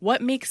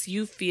what makes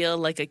you feel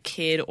like a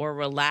kid or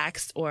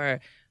relaxed or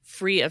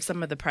free of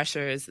some of the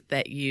pressures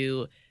that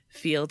you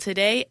feel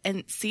today,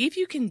 and see if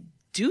you can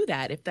do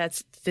that if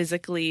that's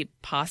physically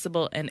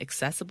possible and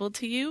accessible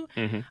to you.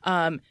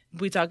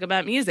 We talk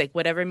about music,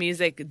 whatever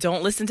music.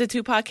 Don't listen to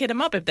Tupac Hit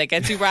 'Em Up if that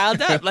gets you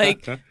riled up.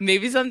 Like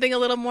maybe something a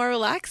little more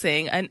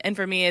relaxing. And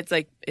for me, it's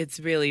like it's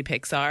really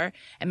Pixar,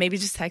 and maybe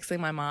just texting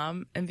my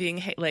mom and being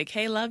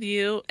hey, love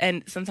you.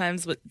 And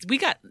sometimes we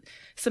got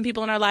some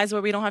people in our lives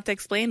where we don't have to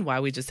explain why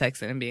we just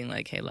text it and being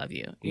like, hey, love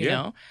you. You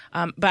know.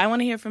 But I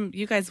want to hear from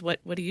you guys. What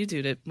do you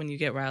do when you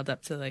get riled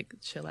up to like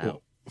chill out?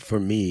 Well,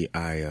 for me,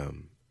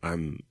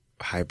 I'm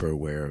hyper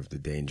aware of the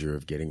danger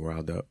of getting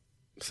riled up.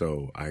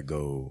 So I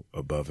go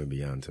above and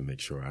beyond to make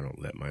sure I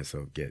don't let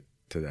myself get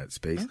to that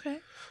space. Okay.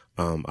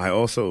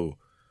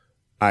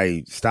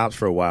 I stopped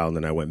for a while and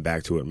then I went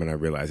back to it when I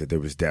realized that there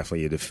was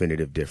definitely a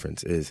definitive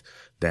difference, is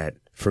that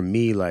for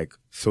me, like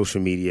social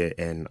media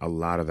and a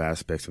lot of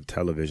aspects of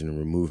television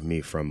remove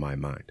me from my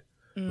mind.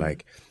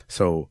 Like,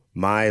 so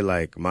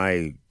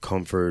my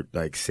comfort,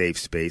 like safe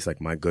space, like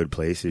my good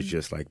place is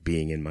just like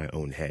being in my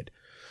own head.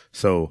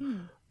 So,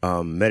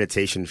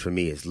 meditation for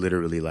me is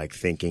literally like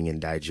thinking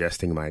and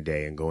digesting my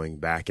day and going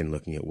back and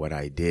looking at what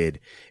I did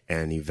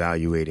and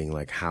evaluating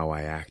like how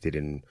I acted.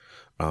 And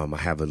I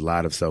have a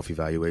lot of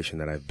self-evaluation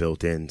that I've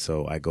built in.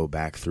 So I go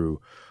back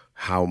through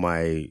how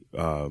my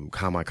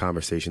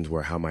conversations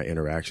were, how my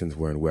interactions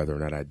were, and whether or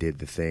not I did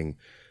the thing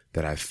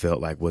that I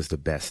felt like was the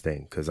best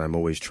thing. 'Cause I'm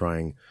always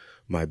trying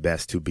my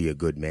best to be a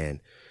good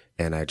man.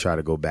 And I try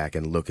to go back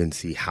and look and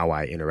see how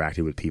I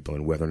interacted with people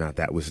and whether or not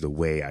that was the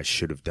way I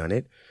should have done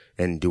it.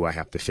 And do I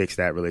have to fix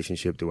that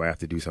relationship? Do I have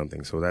to do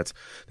something? So that's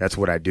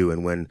what I do.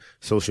 And when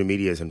social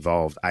media is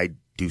involved, I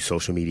do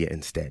social media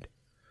instead.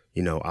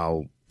 You know,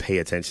 I'll pay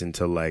attention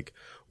to like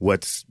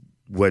what's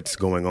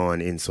going on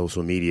in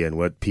social media and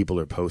what people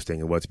are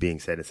posting and what's being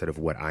said instead of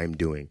what I'm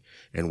doing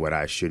and what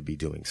I should be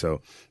doing.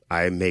 So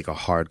I make a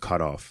hard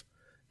cutoff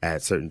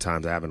at certain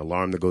times. I have an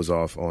alarm that goes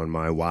off on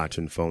my watch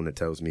and phone that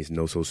tells me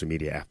no social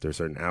media after a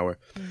certain hour.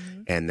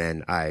 And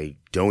then I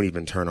don't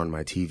even turn on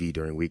my TV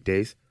during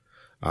weekdays.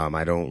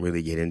 I don't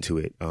really get into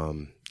it.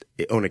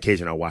 On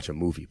occasion, I'll watch a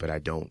movie, but I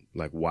don't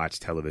like watch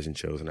television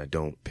shows, and I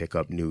don't pick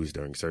up news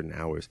during certain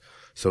hours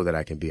so that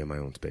I can be in my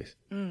own space.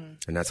 And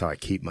that's how I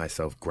keep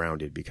myself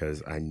grounded,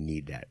 because I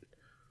need that.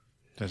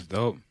 That's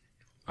dope.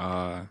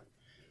 I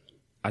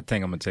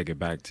think I'm gonna take it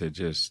back to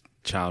just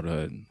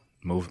childhood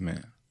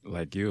movement.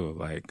 Like you,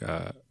 like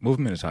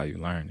movement is how you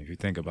learn. If you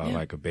think about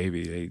like a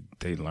baby,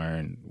 they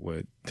learn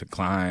what to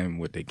climb,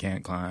 what they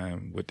can't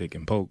climb, what they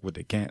can poke, what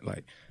they can't.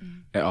 Like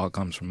it all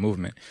comes from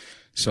movement.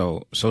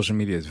 So social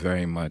media is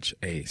very much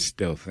a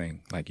still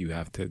thing. Like you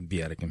have to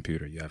be at a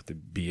computer, you have to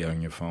be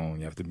on your phone,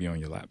 you have to be on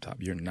your laptop.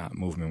 You're not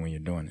moving when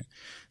you're doing it.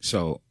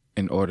 So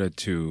in order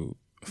to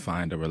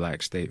find a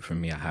relaxed state for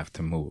me, I have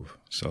to move.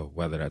 So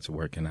whether that's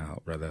working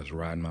out, whether that's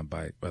riding my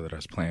bike, whether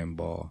that's playing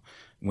ball,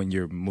 when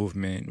you're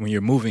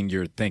moving,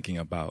 you're thinking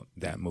about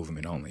that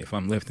movement only. If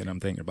I'm lifting,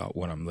 I'm thinking about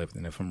what I'm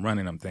lifting. If I'm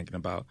running, I'm thinking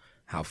about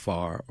how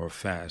far or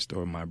fast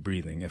or my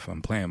breathing. If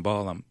I'm playing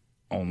ball, I'm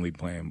only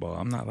playing ball.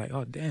 I'm not like,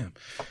 oh damn,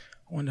 I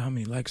wonder how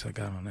many likes I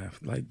got on that.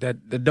 Like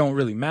that don't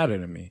really matter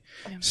to me.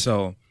 Yeah.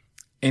 So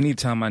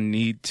anytime I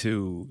need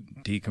to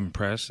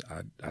decompress,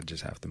 I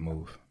just have to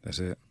move. That's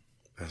it.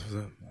 That's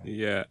what's up.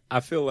 Yeah,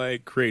 I feel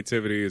like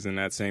creativity is in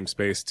that same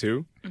space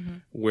too,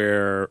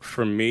 where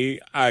for me,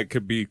 I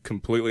could be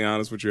completely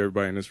honest with you.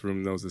 Everybody in this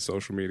room knows that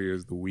social media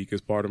is the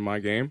weakest part of my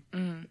game.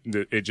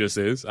 It just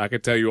is. I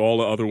could tell you all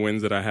the other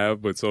wins that I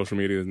have, but social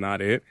media is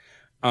not it.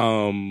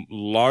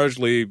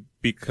 Largely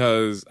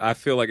because I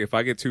feel like if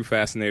I get too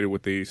fascinated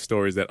with the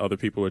stories that other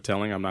people are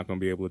telling, I'm not going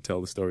to be able to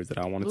tell the stories that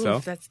I want to tell.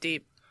 That's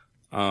deep.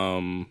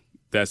 I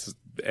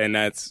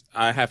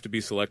have to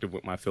be selective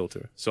with my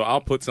filter. So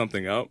I'll put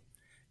something up,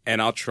 and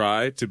I'll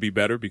try to be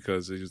better,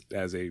 because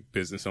as a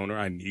business owner,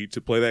 I need to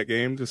play that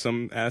game to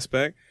some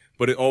aspect.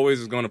 But it always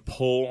is going to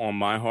pull on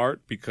my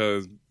heart,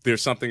 because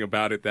there's something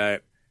about it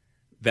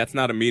that's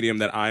not a medium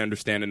that I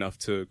understand enough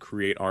to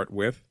create art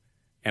with.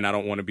 And I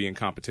don't want to be in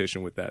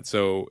competition with that.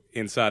 So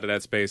inside of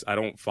that space, I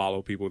don't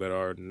follow people that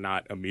are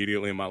not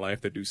immediately in my life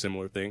that do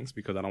similar things,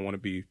 because I don't want to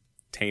be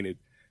tainted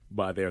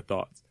by their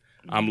thoughts.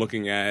 I'm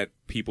looking at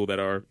people that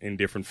are in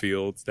different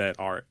fields that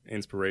are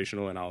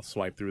inspirational, and I'll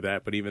swipe through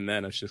that. But even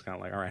then, it's just kind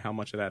of like, all right, how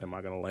much of that am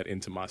I going to let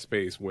into my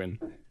space when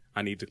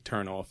I need to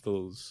turn off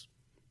those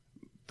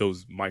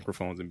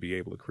microphones and be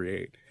able to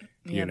create?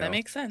 Yeah, that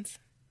makes sense.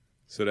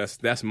 So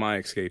that's my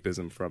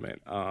escapism from it.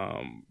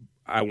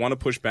 I want to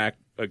push back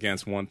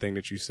against one thing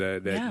that you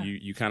said, that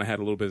you kind of had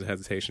a little bit of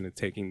hesitation in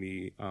taking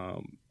the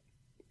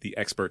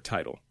expert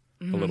title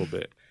a little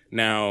bit.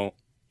 Now,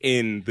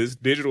 in this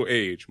digital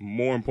age,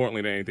 more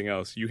importantly than anything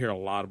else, you hear a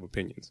lot of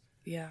opinions.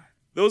 Yeah.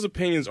 Those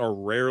opinions are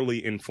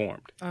rarely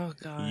informed. Oh,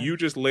 God. You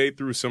just laid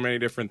through so many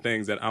different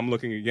things that I'm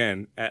looking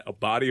again at a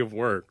body of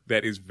work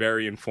that is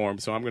very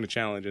informed. So I'm going to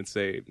challenge and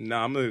say,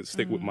 I'm going to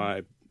stick with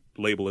my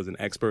label as an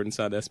expert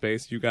inside that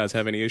space. You guys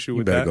have any issue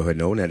with that? You better go ahead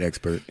and own that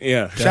expert.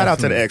 Yeah. Shout out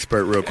to the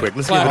expert real quick.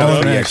 Let's give it up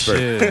for the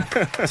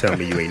expert. Tell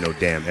me you ain't no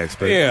damn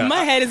expert. Yeah.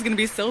 My head is going to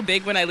be so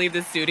big when I leave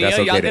the studio.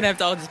 Okay, y'all going to have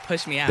to all just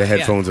push me out. The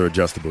headphones are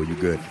adjustable. You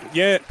good.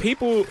 Yeah.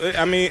 People,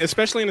 I mean,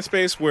 especially in a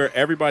space where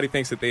everybody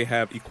thinks that they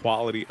have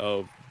equality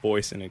of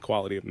voice and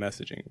equality of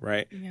messaging,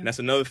 right? Yeah. And that's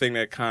another thing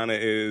that kind of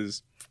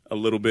is a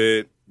little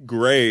bit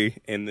gray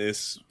in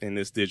this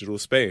digital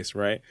space,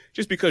 right?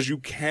 Just because you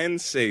can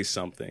say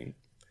something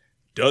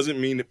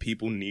doesn't mean that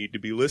people need to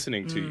be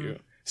listening to you,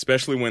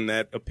 especially when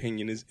that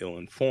opinion is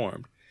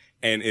ill-informed.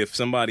 And if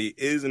somebody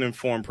is an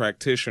informed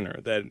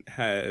practitioner that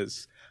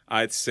has,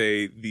 I'd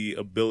say, the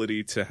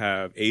ability to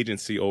have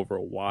agency over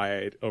a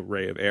wide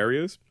array of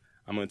areas,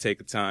 I'm going to take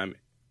the time,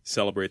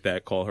 celebrate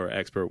that, call her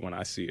expert when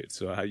I see it.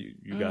 So how you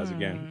guys,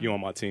 again, you on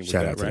my team with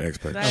Shout that, out to right? the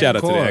expert. Shout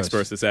out to the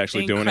experts that's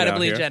actually doing it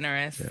out here.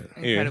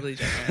 Incredibly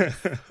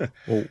generous.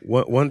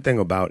 Well, one thing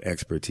about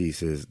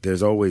expertise is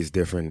there's always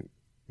different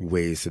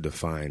ways to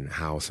define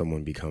how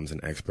someone becomes an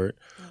expert,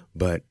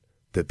 but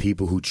the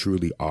people who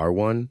truly are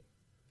one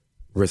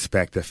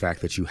respect the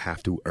fact that you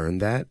have to earn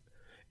that.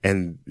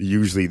 And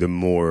usually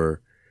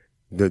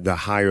the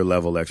higher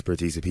level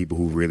expertise, the people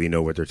who really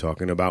know what they're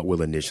talking about,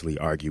 will initially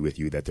argue with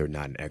you that they're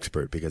not an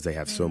expert, because they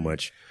have so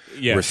much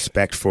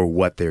respect for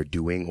what they're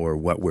doing or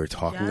what we're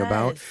talking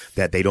about,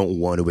 that they don't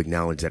want to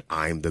acknowledge that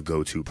I'm the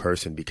go-to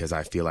person because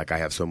I feel like I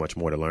have so much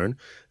more to learn.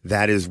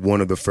 That is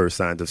one of the first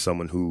signs of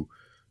someone who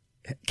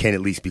can at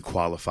least be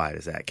qualified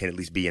as that, can at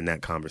least be in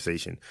that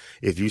conversation.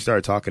 If you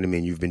start talking to me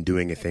and you've been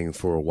doing a thing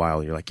for a while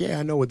and you're like, yeah,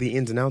 I know what the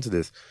ins and outs of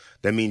this,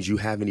 that means you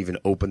haven't even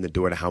opened the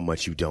door to how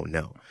much you don't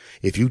know.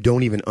 If you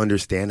don't even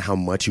understand how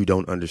much you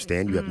don't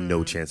understand, you have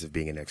no chance of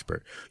being an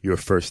expert. Your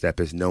first step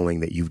is knowing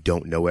that you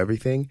don't know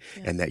everything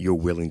and that you're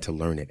willing to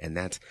learn it. And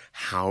that's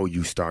how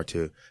you start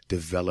to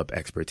develop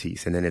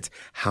expertise. And then it's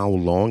how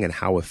long and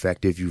how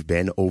effective you've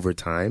been over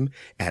time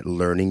at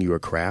learning your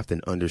craft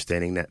and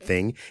understanding that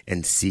thing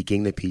and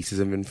seeking the pieces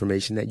of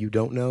information that you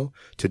don't know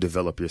to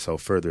develop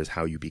yourself further is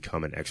how you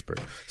become an expert.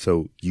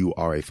 So you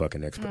are a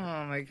fucking expert.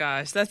 Oh my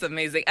gosh, that's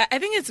amazing. I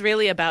think it's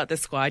really about the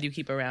squad you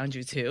keep around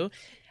you too.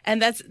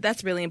 And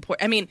that's really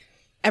important. I mean,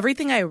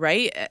 everything I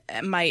write,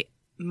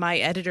 my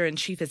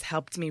editor-in-chief has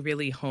helped me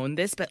really hone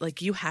this, but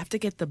like you have to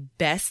get the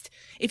best.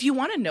 If you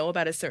want to know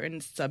about a certain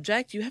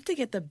subject, you have to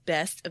get the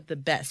best of the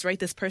best, right?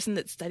 This person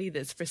that studied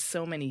this for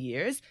so many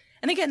years.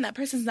 And again, that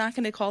person's not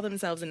going to call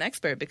themselves an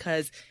expert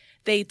because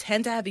they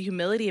tend to have a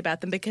humility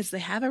about them because they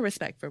have a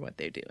respect for what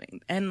they're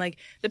doing. And like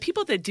the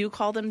people that do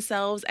call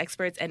themselves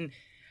experts, and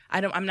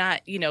I'm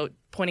not,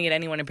 pointing at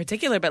anyone in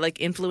particular, but like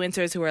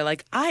influencers who are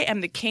like, I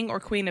am the king or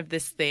queen of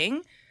this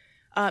thing.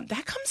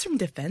 That comes from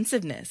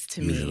defensiveness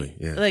to me.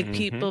 Yeah. Like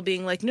people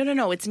being like,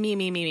 no, it's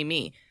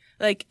me.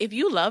 Like if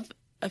you love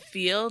a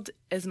field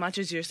as much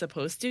as you're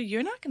supposed to,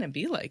 you're not going to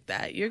be like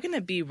that. You're going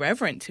to be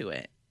reverent to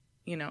it,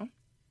 Yeah.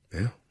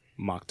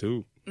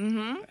 Maktub,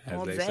 as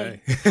All they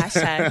day. say.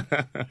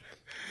 Hashtag.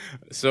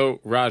 So,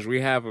 Raj,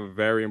 we have a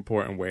very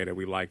important way that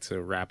we like to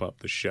wrap up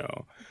the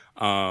show.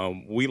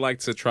 We like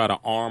to try to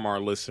arm our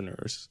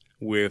listeners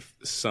with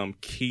some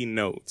key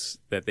notes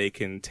that they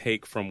can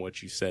take from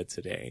what you said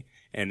today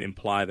and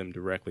apply them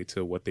directly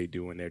to what they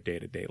do in their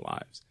day-to-day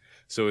lives.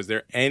 So is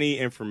there any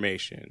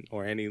information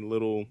or any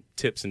little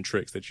tips and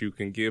tricks that you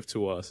can give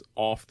to us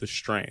off the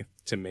strength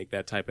to make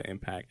that type of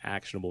impact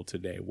actionable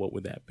today? What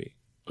would that be?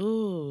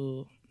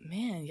 Ooh,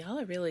 man, y'all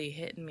are really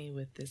hitting me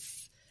with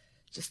this,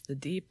 just the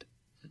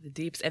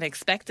deeps and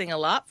expecting a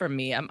lot from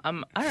me. I'm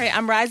all right.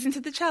 I'm rising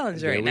to the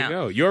challenge right now. There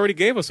we go. You already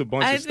gave us a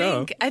bunch of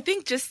stuff. I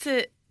think just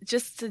to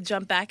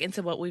jump back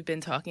into what we've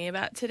been talking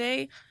about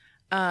today,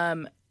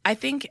 I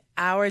think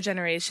our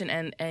generation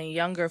and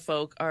younger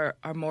folk are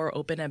more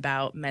open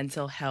about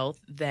mental health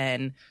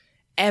than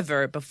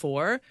ever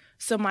before.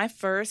 So my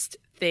first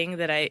thing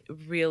that I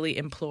really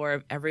implore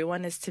of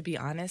everyone is to be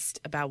honest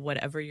about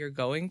whatever you're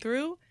going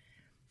through.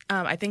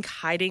 I think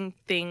hiding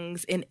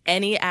things in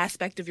any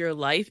aspect of your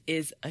life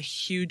is a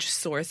huge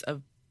source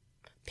of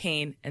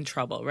pain and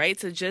trouble, right?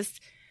 So just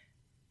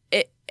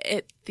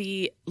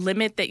the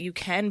limit that you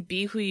can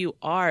be who you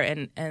are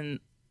and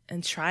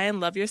try and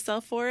love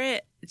yourself for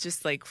it,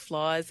 just like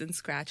flaws and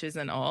scratches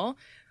and all.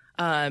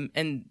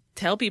 And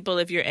tell people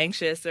if you're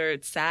anxious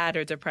or sad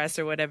or depressed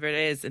or whatever it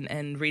is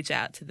and reach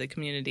out to the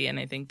community. And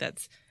I think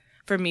that's,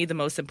 for me, the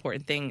most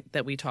important thing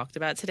that we talked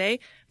about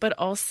today. But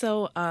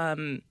also,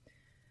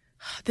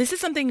 this is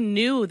something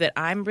new that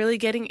I'm really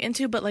getting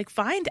into, but like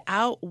find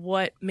out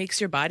what makes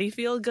your body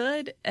feel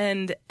good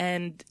and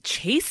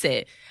chase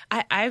it.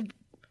 I've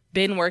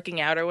been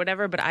working out or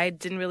whatever, but I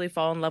didn't really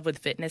fall in love with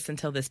fitness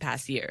until this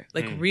past year.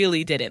 Like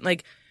really didn't.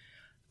 Like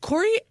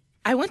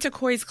I went to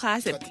Corey's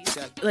class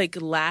at like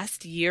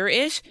last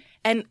year-ish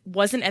and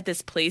wasn't at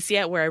this place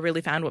yet where I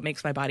really found what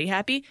makes my body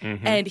happy.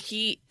 And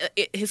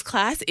his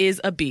class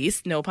is a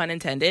beast, no pun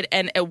intended.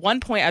 And at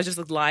one point I was just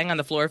like lying on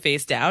the floor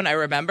face down, I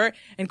remember.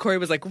 And Corey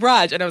was like,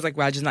 Raj. And I was like,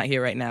 Raj is not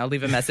here right now.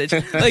 Leave a message.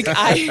 Like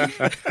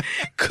I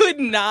could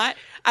not.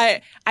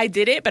 I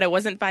did it, but I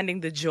wasn't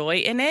finding the joy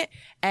in it.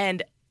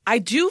 And I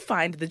do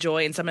find the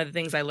joy in some of the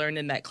things I learned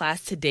in that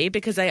class today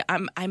because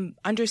I'm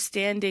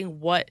understanding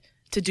what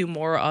to do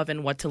more of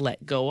and what to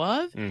let go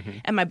of.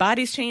 And my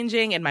body's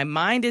changing and my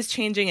mind is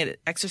changing. And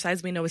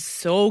exercise, we know, is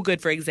so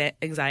good for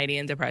anxiety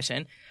and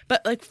depression.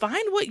 But like,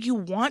 find what you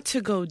want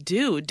to go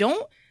do.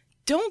 Don't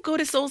go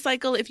to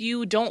SoulCycle if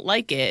you don't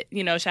like it.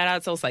 Shout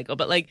out SoulCycle.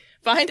 But like,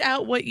 find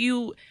out what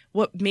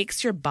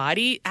makes your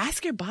body.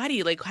 Ask your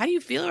body, like, how do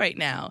you feel right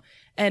now?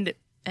 And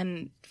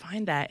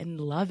find that and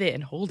love it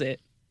and hold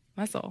it.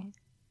 That's all.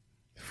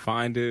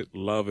 Find it,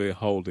 love it,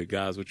 hold it,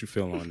 guys. What you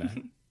feel on that?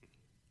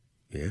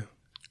 Yeah.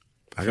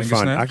 I could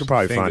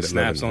probably Finger find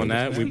snaps on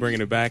that. We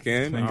bringing it back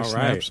in. Finger All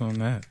right. snaps on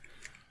that.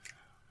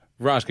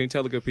 Raj, can you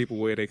tell the good people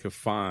where they could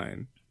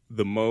find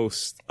the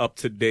most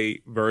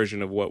up-to-date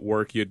version of what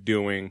work you're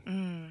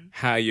doing,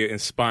 how you're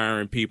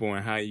inspiring people,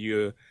 and how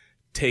you're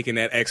taking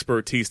that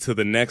expertise to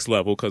the next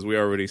level? Because we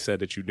already said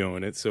that you're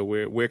doing it. So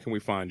where can we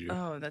find you?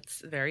 Oh,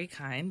 that's very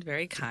kind.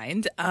 Very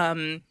kind.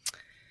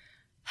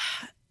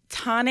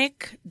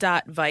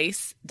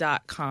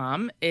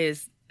 Tonic.vice.com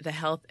is the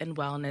health and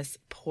wellness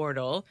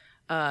portal.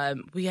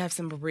 We have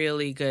some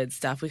really good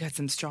stuff. We got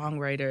some strong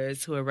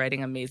writers who are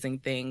writing amazing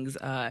things.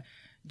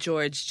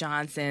 George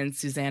Johnson,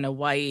 Susanna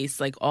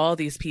Weiss, like all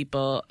these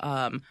people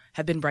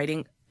have been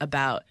writing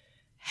about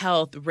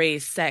health,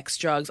 race, sex,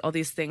 drugs, all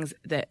these things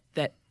that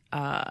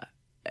are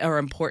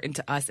important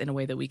to us in a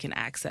way that we can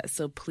access.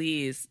 So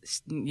please,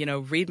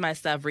 read my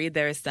stuff, read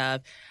their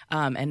stuff,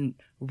 and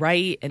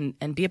write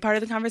and be a part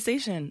of the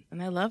conversation.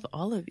 And I love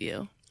all of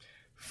you.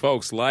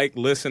 Folks, like,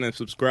 listen, and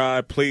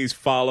subscribe. Please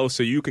follow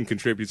so you can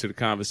contribute to the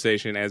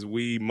conversation, as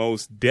we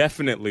most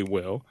definitely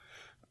will.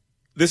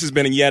 This has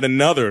been yet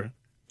another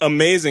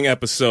amazing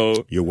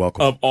episode. You're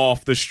welcome. Of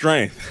Off the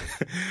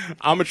Strength.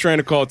 I'm a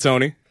trainer called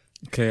Tony.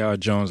 KR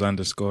Jones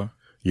 _.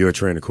 You're a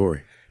trainer,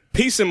 Corey.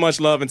 Peace and much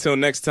love until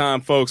next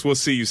time, folks. We'll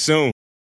see you soon.